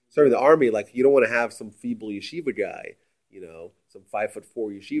 Serving the army, like, you don't want to have some feeble yeshiva guy, some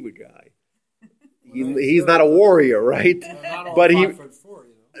 5'4" yeshiva guy. He's not a warrior, right? Well, not all But 5'4",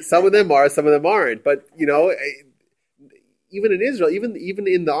 some of them are, some of them aren't. But even in Israel, even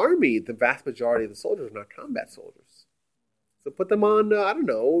in the army, the vast majority of the soldiers are not combat soldiers. So put them on, I don't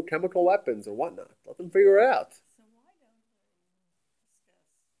know, chemical weapons or whatnot. Let them figure it out. So why don't they discuss the Arab problem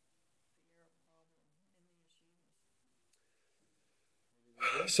in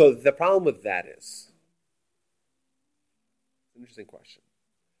the yeshivas? So the problem with that is, it's an interesting question.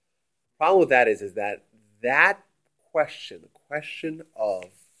 The problem with that is that question, the question of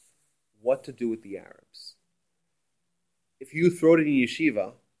what to do with the Arabs, if you throw it in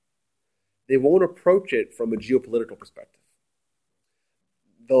yeshiva, they won't approach it from a geopolitical perspective.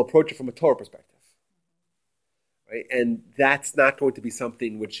 They'll approach it from a Torah perspective, right? And that's not going to be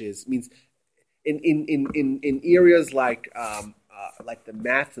something which means in areas like the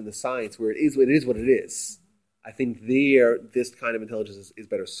math and the science, where it is what it is. I think this kind of intelligence is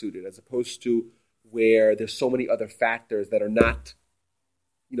better suited, as opposed to where there's so many other factors that are not,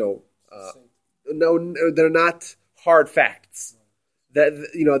 they're not hard facts. That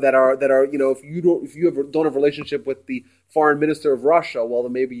if you don't have a relationship with the foreign minister of Russia, well,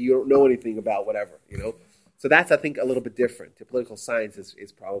 then maybe you don't know anything about whatever, So that's, I think, a little bit different. The political science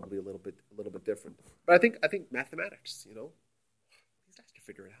is probably a little bit different. But I think mathematics, these guys can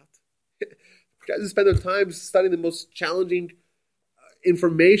figure it out. Guys spend their time studying the most challenging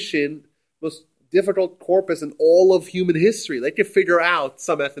information, most difficult corpus in all of human history. They can figure out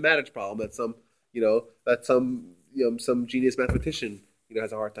some mathematics problem that some genius mathematician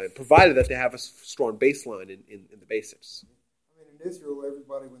has a hard time, provided that they have a strong baseline in the basics. I mean, in Israel,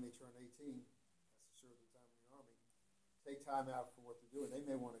 everybody, when they turn 18, has to serve the time in the army, take time out for what to do, and they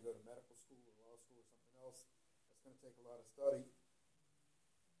may want to go to medical school or law school or something else. That's going to take a lot of study.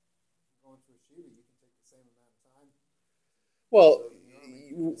 Going to a shiva, you can take the same amount of time. Well,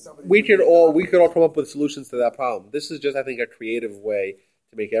 Somebody we could all come up with solutions to that problem. This is just, I think, a creative way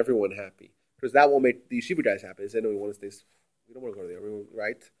to make everyone happy, because that won't make the yeshiva guys happy. They say, no, we want to stay. We don't want to go to the army,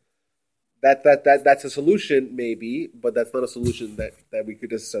 right? That's a solution, maybe, but that's not a solution that we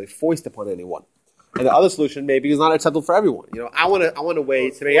could necessarily foist upon anyone. And the other solution maybe is not acceptable for everyone. I want a way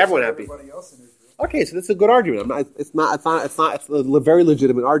to make everyone happy. Everybody else in Israel. Okay, so that's a good argument. It's a very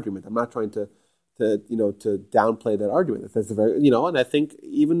legitimate argument. I'm not trying to downplay that argument. That's a very, and I think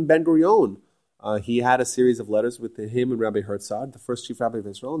even Ben Gurion, he had a series of letters with him and Rabbi Herzog, the first chief rabbi of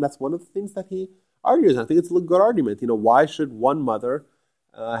Israel, and that's one of the things that he argues. I think it's a good argument. Why should one mother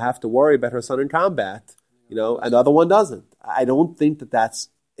have to worry about her son in combat, and the other one doesn't? I don't think that that's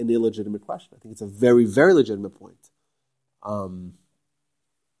an illegitimate question. I think it's a very, very legitimate point. On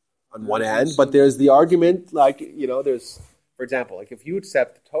one hand, but there's the argument, there's, for example, if you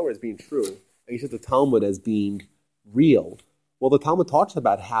accept the Torah as being true, and you accept the Talmud as being real, well, the Talmud talks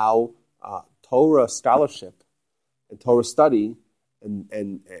about how Torah scholarship and Torah study,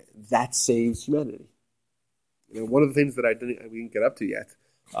 and that saves humanity. One of the things that we didn't get up to yet,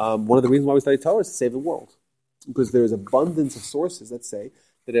 one of the reasons why we study Torah is to save the world. Because there's abundance of sources that say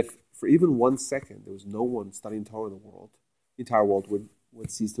that if for even 1 second there was no one studying Torah in the world, the entire world would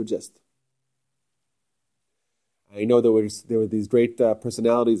cease to exist. I know there were these great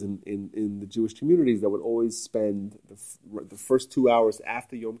personalities in the Jewish communities that would always spend the first 2 hours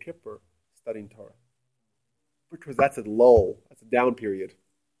after Yom Kippur studying Torah. Because that's a lull, that's a down period.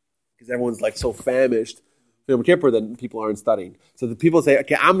 Because everyone's so famished for Yom Kippur that people aren't studying. So the people say,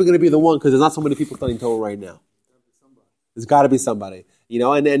 okay, I'm going to be the one because there's not so many people studying Torah right now. There's got to be somebody.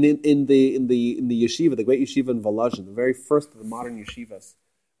 And in the yeshiva, the great yeshiva in Volozhin, the very first of the modern yeshivas,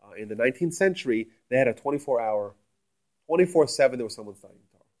 in the 19th century, they had a 24-hour, 24/7, there was someone studying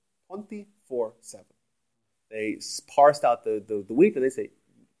Torah. 24/7. They parsed out the week, and they say,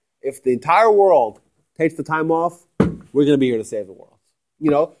 if the entire world takes the time off, we're going to be here to save the world.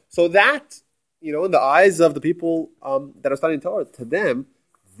 So that, in the eyes of the people that are studying Torah, to them,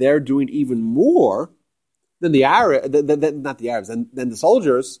 they're doing even more than the Arab, not the Arabs, than the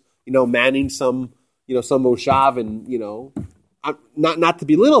soldiers, manning some moshav, and not to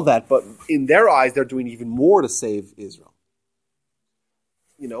belittle that, but in their eyes, they're doing even more to save Israel.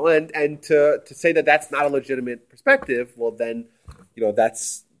 And to say that that's not a legitimate perspective, well, then,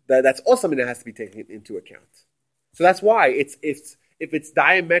 that's also something that has to be taken into account. So that's why if it's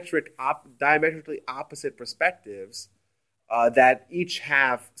diametrically opposite perspectives that each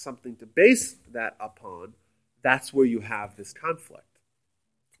have something to base that upon, that's where you have this conflict.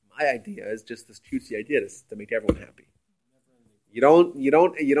 My idea is just this cutesy idea to make everyone happy. You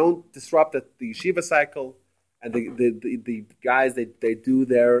don't disrupt the yeshiva cycle, and the guys they do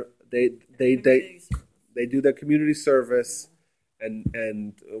their community service,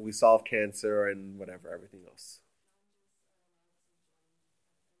 and we solve cancer and whatever, everything else.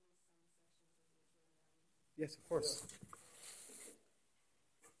 Yes, of course.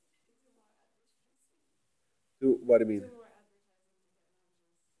 What do you mean?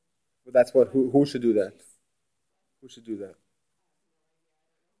 Well, that's what. Who should do that? Who should do that?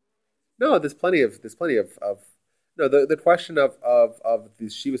 No, there's plenty of. No, the question of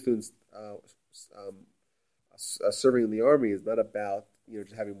these Shiva students serving in the army is not about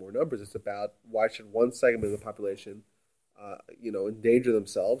just having more numbers. It's about why should one segment of the population endanger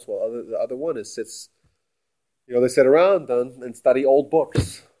themselves while the other one sits. They sit around and study old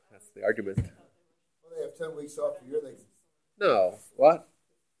books. That's the argument. Well, they have 10 weeks off a year. They can. No, what?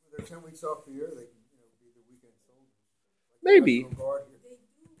 They're 10 weeks off a year. They can be the weekend soldiers. Maybe.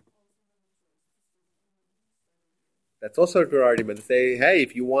 That's also a good argument to say, hey,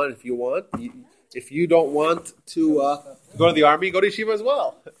 if you don't want to go to the army, go to yeshiva as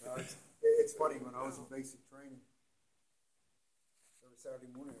well. It's funny, when I was in basic training, every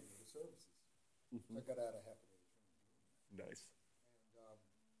Saturday morning I did the services. I got out of half a day. Nice.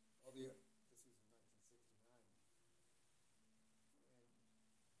 And this was in 1969.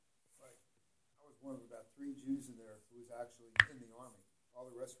 And I was one of about 3 Jews in there who was actually in the army. All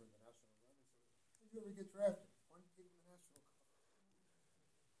the rest were in the National Guard. Did you ever get drafted? Why didn't you get in the National Guard?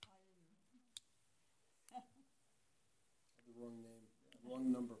 The wrong name,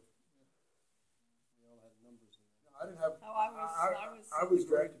 wrong number. We all had numbers in there. No, I didn't have. Oh, I was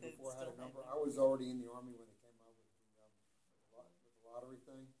drafted before I had a number. I was already in the army when they came out with the lottery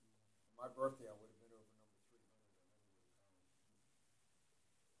thing. My birthday, I would have been over number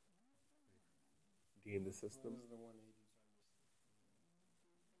 300. Game the system. This is the 180s.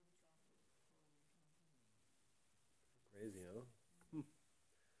 Crazy, huh?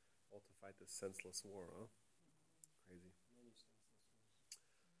 All to fight this senseless war, huh? Crazy.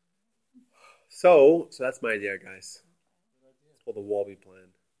 So that's my idea, guys. It's called the Walby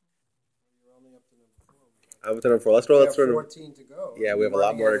Plan. You're only up to number 4. I'm up to number 4. Let's roll. We have 14 to go. Yeah, we have a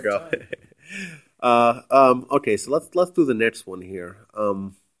lot more to go. Okay, so let's do the next one here.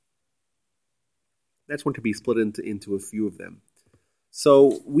 That's going to be split into a few of them.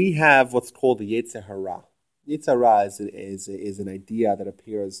 So we have what's called the Yetzer Hara. Yetzer Hara is an idea that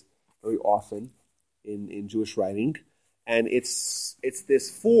appears very often in Jewish writing, and it's this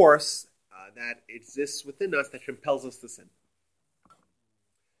force that exists within us that compels us to sin.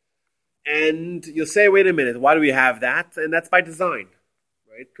 And you'll say, wait a minute, why do we have that? And that's by design,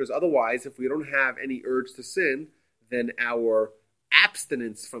 right? Because otherwise, if we don't have any urge to sin, then our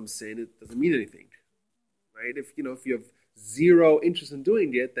abstinence from sin, it doesn't mean anything, right? If you have zero interest in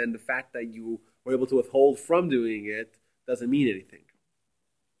doing it, then the fact that you were able to withhold from doing it doesn't mean anything.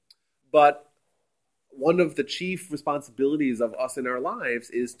 But one of the chief responsibilities of us in our lives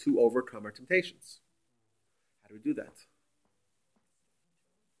is to overcome our temptations. How do we do that?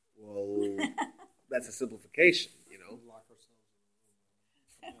 Well, that's a simplification, Lock ourselves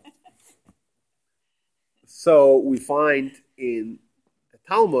in. So we find in the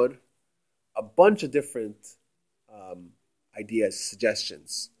Talmud a bunch of different ideas,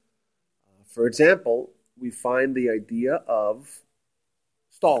 suggestions. For example, we find the idea of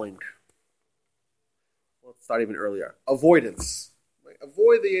stalling. Let's start even earlier. Avoidance. Right?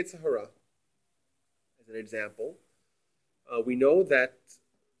 Avoid the Yetzer Hara. As an example, we know that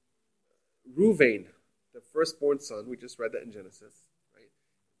Reuven, the firstborn son, we just read that in Genesis, right?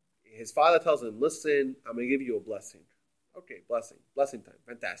 His father tells him, listen, I'm going to give you a blessing. Okay, blessing. Blessing time.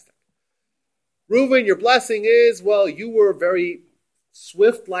 Fantastic. Reuven, your blessing is, well, you were very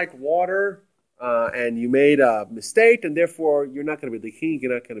swift like water, and you made a mistake, and therefore you're not going to be the king,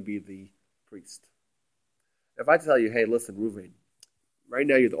 you're not going to be the priest. If I tell you, hey, listen, Reuven, right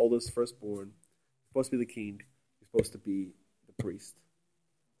now you're the oldest firstborn, you're supposed to be the king, you're supposed to be the priest.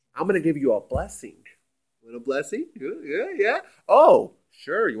 I'm going to give you a blessing. Want a blessing? Yeah. Oh,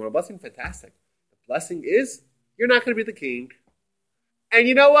 sure, you want a blessing? Fantastic. The blessing is you're not going to be the king. And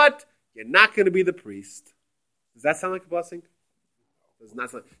you know what? You're not going to be the priest. Does that sound like a blessing? Does not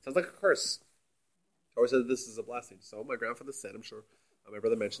sound, sounds like a curse. Torah said this is a blessing. So my grandfather said, I'm sure my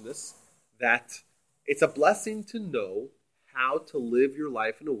brother mentioned this, that it's a blessing to know how to live your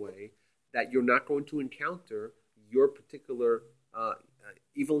life in a way that you're not going to encounter your particular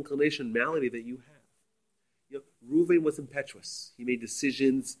evil inclination, malady that you have. Reuven was impetuous. He made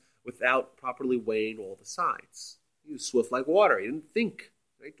decisions without properly weighing all the sides. He was swift like water. He didn't think.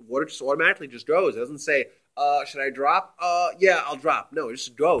 Right? The water just automatically just goes. It doesn't say, should I drop? Yeah, I'll drop. No, it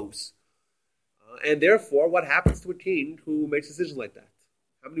just goes. And therefore, what happens to a king who makes decisions like that?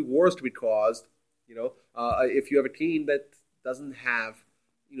 How many wars to be caused? If you have a king that doesn't have,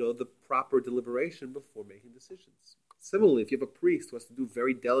 the proper deliberation before making decisions. Similarly, if you have a priest who has to do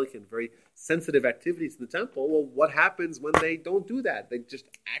very delicate, very sensitive activities in the temple, well, what happens when they don't do that? They just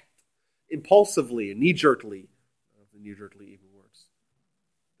act impulsively and knee-jerkly. Knee-jerkly even worse.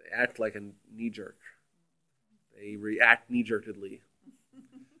 They act like a knee-jerk. They react knee-jerkedly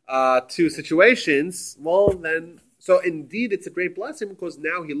to situations. Well, then, so indeed it's a great blessing because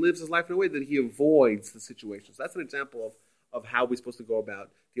now he lives his life in a way that he avoids the situations. That's an example of how we're supposed to go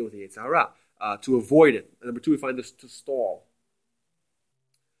about dealing with the Yetzer Hara. To avoid it. And number two, we find this to stall.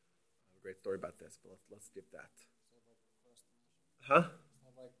 I have a great story about this, but let's skip that. Huh?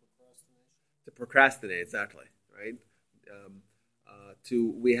 To procrastinate, exactly. Right?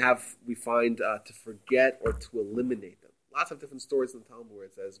 We find to forget or to eliminate them. Lots of different stories in the Talmud where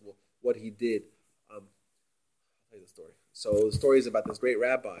it says what he did. I'll tell you the story. So the story is about this great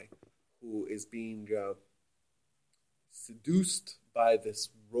rabbi who is being seduced by this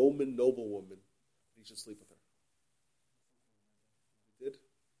Roman noblewoman. He should sleep with her. He did.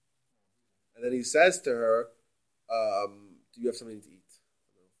 And then he says to her, do you have something to eat?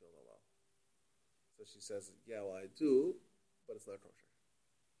 I don't feel that well. So she says, yeah, well, I do, but it's not kosher.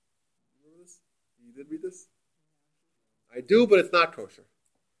 Remember this? You did read this? I do, but it's not kosher.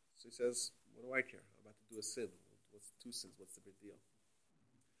 So he says, what do I care? I'm about to do a sin. What's two sins? What's the big deal?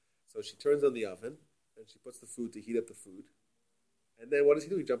 So she turns on the oven, and she puts the food to heat up the food. And then what does he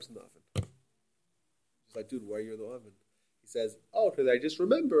do? He jumps in the oven. She's like, dude, why are you in the oven? He says, because I just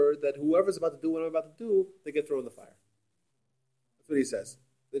remember that whoever's about to do what I'm about to do, they get thrown in the fire. That's what he says.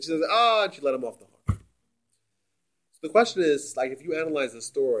 Then she says, and she let him off the hook. So the question is, if you analyze the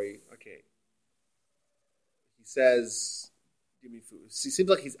story, okay, he says, give me food. It seems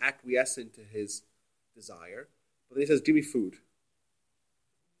like he's acquiescing to his desire, but then he says, give me food.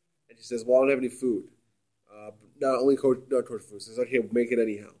 And she says, well, I don't have any food. Not only not kosher food. Says, okay, make it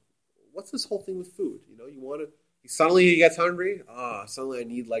anyhow. What's this whole thing with food? You want to. Suddenly he gets hungry. Suddenly I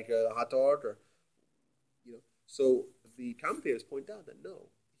need like a hot dog, or So the commentators point out that no,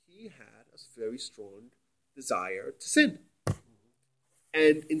 he had a very strong desire to sin.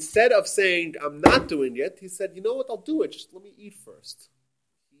 And instead of saying, I'm not doing it, he said, you know what, I'll do it. Just let me eat first.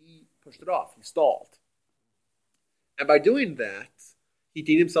 He pushed it off. He stalled. And by doing that, he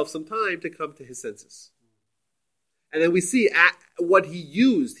gained himself some time to come to his senses. And then we see what he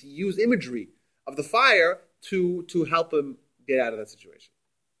used. He used imagery of the fire to help him get out of that situation.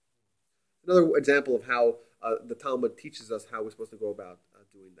 Another example of how the Talmud teaches us how we're supposed to go about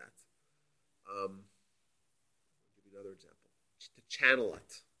doing that. I'll give you another example. To channel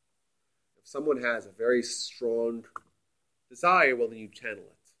it. If someone has a very strong desire, well, then you channel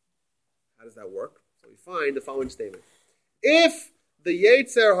it. How does that work? So we find the following statement. If the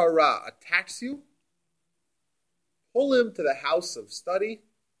Yetzer Hara attacks you, pull him to the house of study,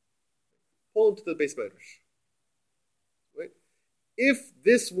 pull him to the Beis Medrash. Right? If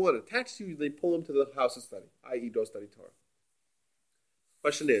this one attacks you, they pull him to the house of study, i.e. go study Torah.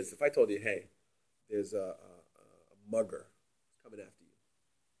 Question is, if I told you, hey, there's a mugger coming after you,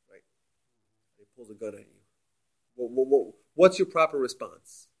 right? He pulls a gun at you. What's your proper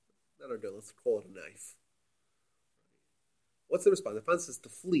response? Not a gun, let's call it a knife. What's the response? The response is to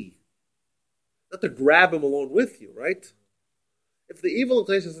flee. Not to grab him along with you, right? If the evil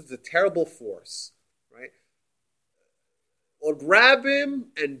inclination is a terrible force, right? Or grab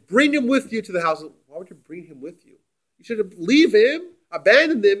him and bring him with you to the house. Why would you bring him with you? You should leave him,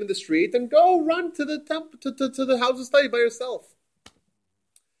 abandon him in the street, and go run to the temple, to the house of study by yourself.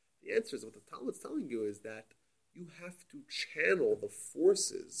 The answer is what the Talmud's telling you is that you have to channel the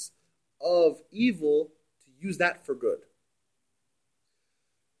forces of evil to use that for good.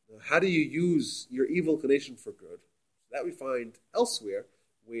 Now, how do you use your evil inclination for good? That we find elsewhere,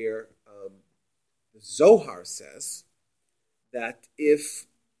 where the Zohar says that if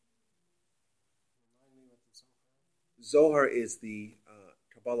Zohar is the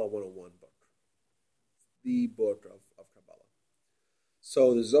Kabbalah 101 book, the book of Kabbalah.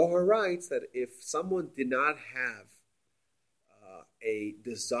 So the Zohar writes that if someone did not have a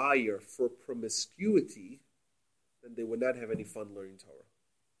desire for promiscuity, then they would not have any fun learning Torah.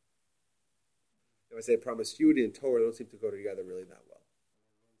 If I say promiscuity and Torah don't seem to go together really that well.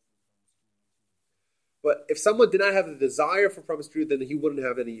 But if someone did not have the desire for promiscuity, then he wouldn't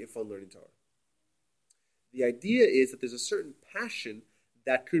have any fun learning Torah. The idea is that there's a certain passion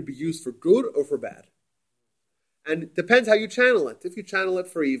that could be used for good or for bad. And it depends how you channel it. If you channel it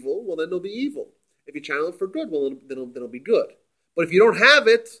for evil, well, then it'll be evil. If you channel it for good, well, then it'll be good. But if you don't have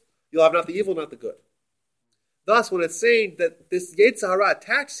it, you'll have not the evil, not the good. Thus, when it's saying that this Yetzer Hara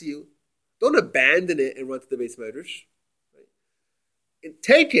attacks you, don't abandon it and run to the Beis Medrash. Right? And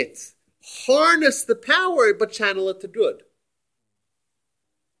take it. Harness the power, but channel it to good.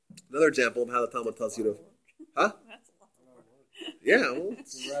 Another example of how the Talmud tells you to... Huh? That's a lot of work. Yeah. Well,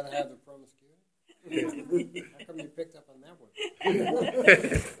 You'd rather have the promiscuity? How come you picked up on that one?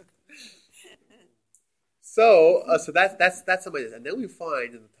 So that's somebody. And then we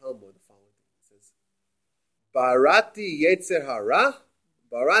find in the Talmud the following thing. It says, Barati Yetzer Hara,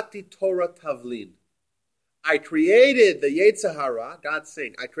 Barati Torah Tavlin. I created the Yetzer Hara, God's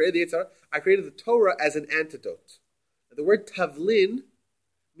saying, I created the Yetzer Hara, I created the Torah as an antidote. Now, the word Tavlin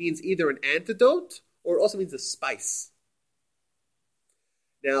means either an antidote or it also means a spice.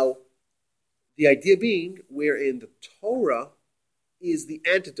 Now, the idea being wherein the Torah is the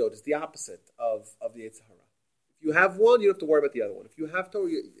antidote, is the opposite of the Yetzer Hara. If you have one, you don't have to worry about the other one. If you have Torah,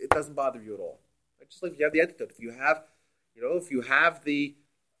 it doesn't bother you at all. Right? Just like if you have the antidote. If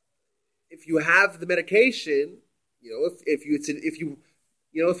you have the medication, if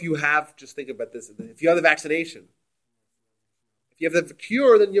you have, just think about this, if you have the vaccination, if you have the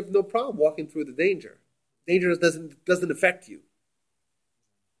cure, then you have no problem walking through the danger. Danger doesn't affect you.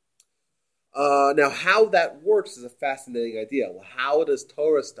 Now, how that works is a fascinating idea. Well, how does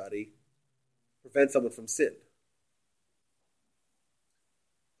Torah study prevent someone from sin?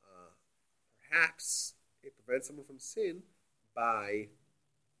 Perhaps it prevents someone from sin by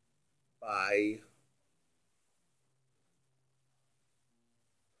a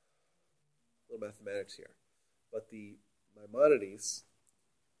little mathematics here. But the Maimonides,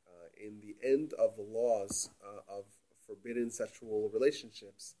 in the end of the laws of forbidden sexual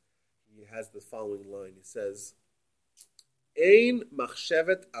relationships, he has the following line. He says, Ein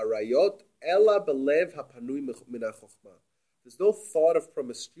machshevet arayot ela belev hapanui min hachochma. There's no thought of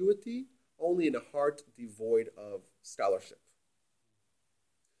promiscuity, only in a heart devoid of scholarship.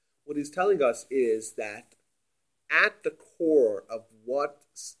 What he's telling us is that at the core of what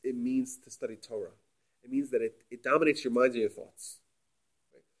it means to study Torah, it means that it dominates your mind and your thoughts.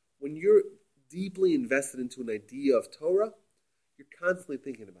 Right? When you're deeply invested into an idea of Torah, you're constantly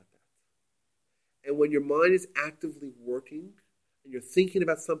thinking about that. And when your mind is actively working and you're thinking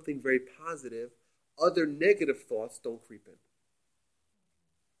about something very positive, other negative thoughts don't creep in.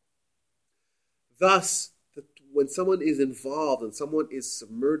 Thus, when someone is involved and someone is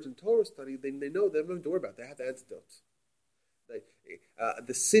submerged in Torah study, they know they have nothing to worry about. They have the antidote.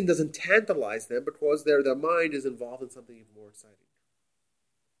 The sin doesn't tantalize them because their mind is involved in something even more exciting.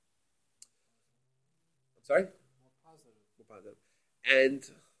 I'm sorry? More positive. And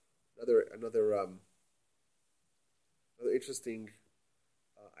another interesting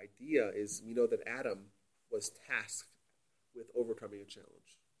idea is we know that Adam was tasked with overcoming a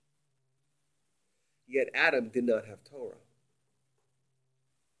challenge. Yet Adam did not have Torah.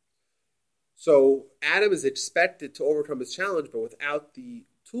 So Adam is expected to overcome his challenge, but without the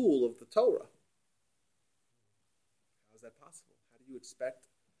tool of the Torah. How is that possible? How do you expect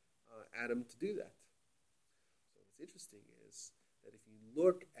Adam to do that? So what's interesting is that if you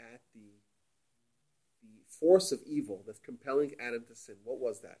look at the force of evil that's compelling Adam to sin, what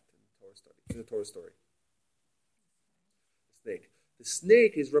was that in the Torah story? The snake. The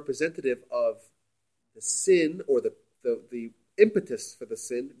snake is representative of the sin, or the impetus for the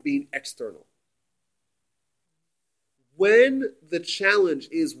sin, being external. When the challenge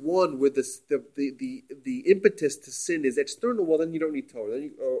is one where the impetus to sin is external, well, then you don't need Torah. Then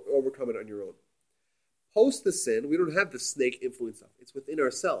you overcome it on your own. Post the sin, we don't have the snake influence of it. It's within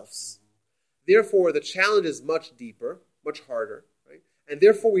ourselves. Therefore, the challenge is much deeper, much harder, right? And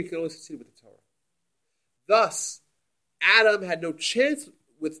therefore, we can only succeed with the Torah. Thus, Adam had no chance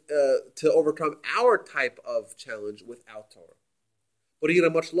to overcome our type of challenge without Torah. But he had a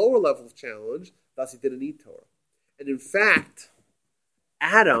much lower level of challenge, thus he didn't need Torah. And in fact,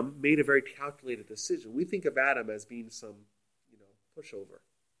 Adam made a very calculated decision. We think of Adam as being some, pushover.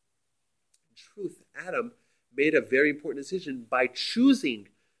 In truth, Adam made a very important decision by choosing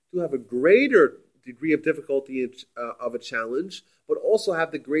to have a greater degree of difficulty of a challenge, but also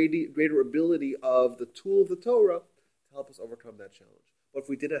have the greater ability of the tool of the Torah to help us overcome that challenge. But if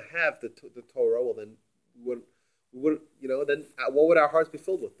we didn't have the Torah, well, then we wouldn't, then what would our hearts be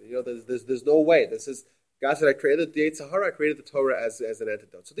filled with? There's no way. This is, God said, I created the Yetzer Hara, I created the Torah as an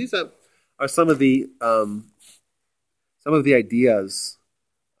antidote. So these are some of the ideas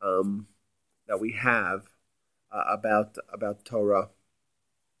that we have about Torah.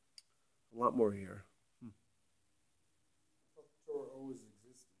 A lot more here. Torah always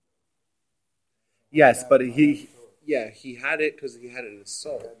existed. Yes, but he had it because he had it in his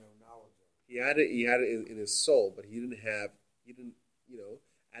soul. He had no knowledge of it. He had it in his soul, but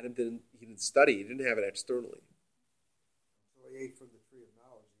Adam didn't study. He didn't have it externally. So he ate from the tree of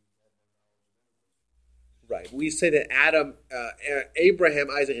knowledge. He had no knowledge of anything. Right. We say that Adam, Abraham,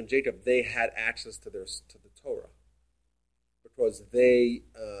 Isaac, and Jacob, they had access to the Torah because they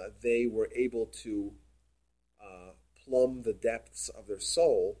were able to plumb the depths of their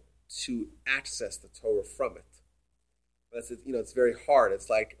soul to access the Torah from it. But it's very hard. It's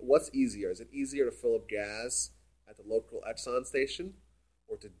like, what's easier? Is it easier to fill up gas at the local Exxon station,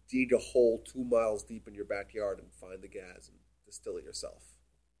 or to dig a hole 2 miles deep in your backyard and find the gas and distill it yourself?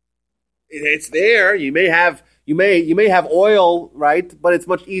 It's there. You may have oil, right? But it's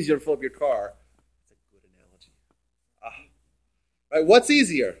much easier to fill up your car. It's a good analogy. Right? What's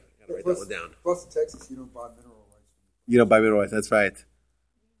easier? I gotta write that one down. Plus, in Texas, you don't buy mineral rights. You don't buy mineral rights. That's right.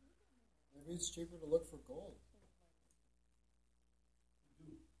 Maybe it's cheaper to look for gold.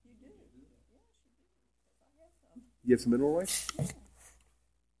 You have some mineral rights?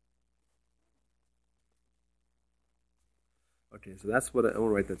 Okay, so that's what I want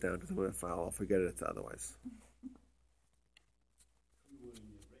to write that down because I'm going to file. I'll forget it otherwise.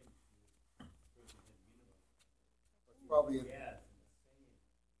 Probably in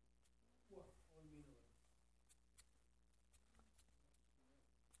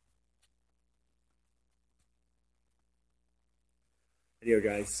Anyway,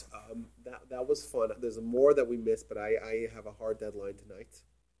 guys, that was fun. There's more that we missed, but I have a hard deadline tonight.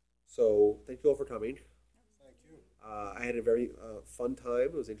 So thank you all for coming. Thank you. I had a very fun time.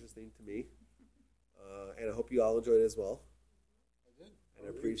 It was interesting to me. And I hope you all enjoyed it as well. I did. And I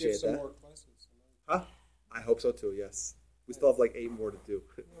appreciate some that. more classes. Huh? I hope so too, yes. We still have like 8 more to do.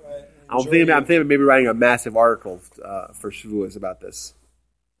 All right. I'm thinking of maybe writing a massive article for Shavuos about this.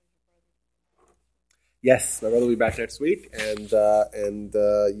 Yes, my brother will be back next week, and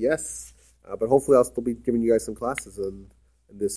yes, but hopefully I'll still be giving you guys some classes, and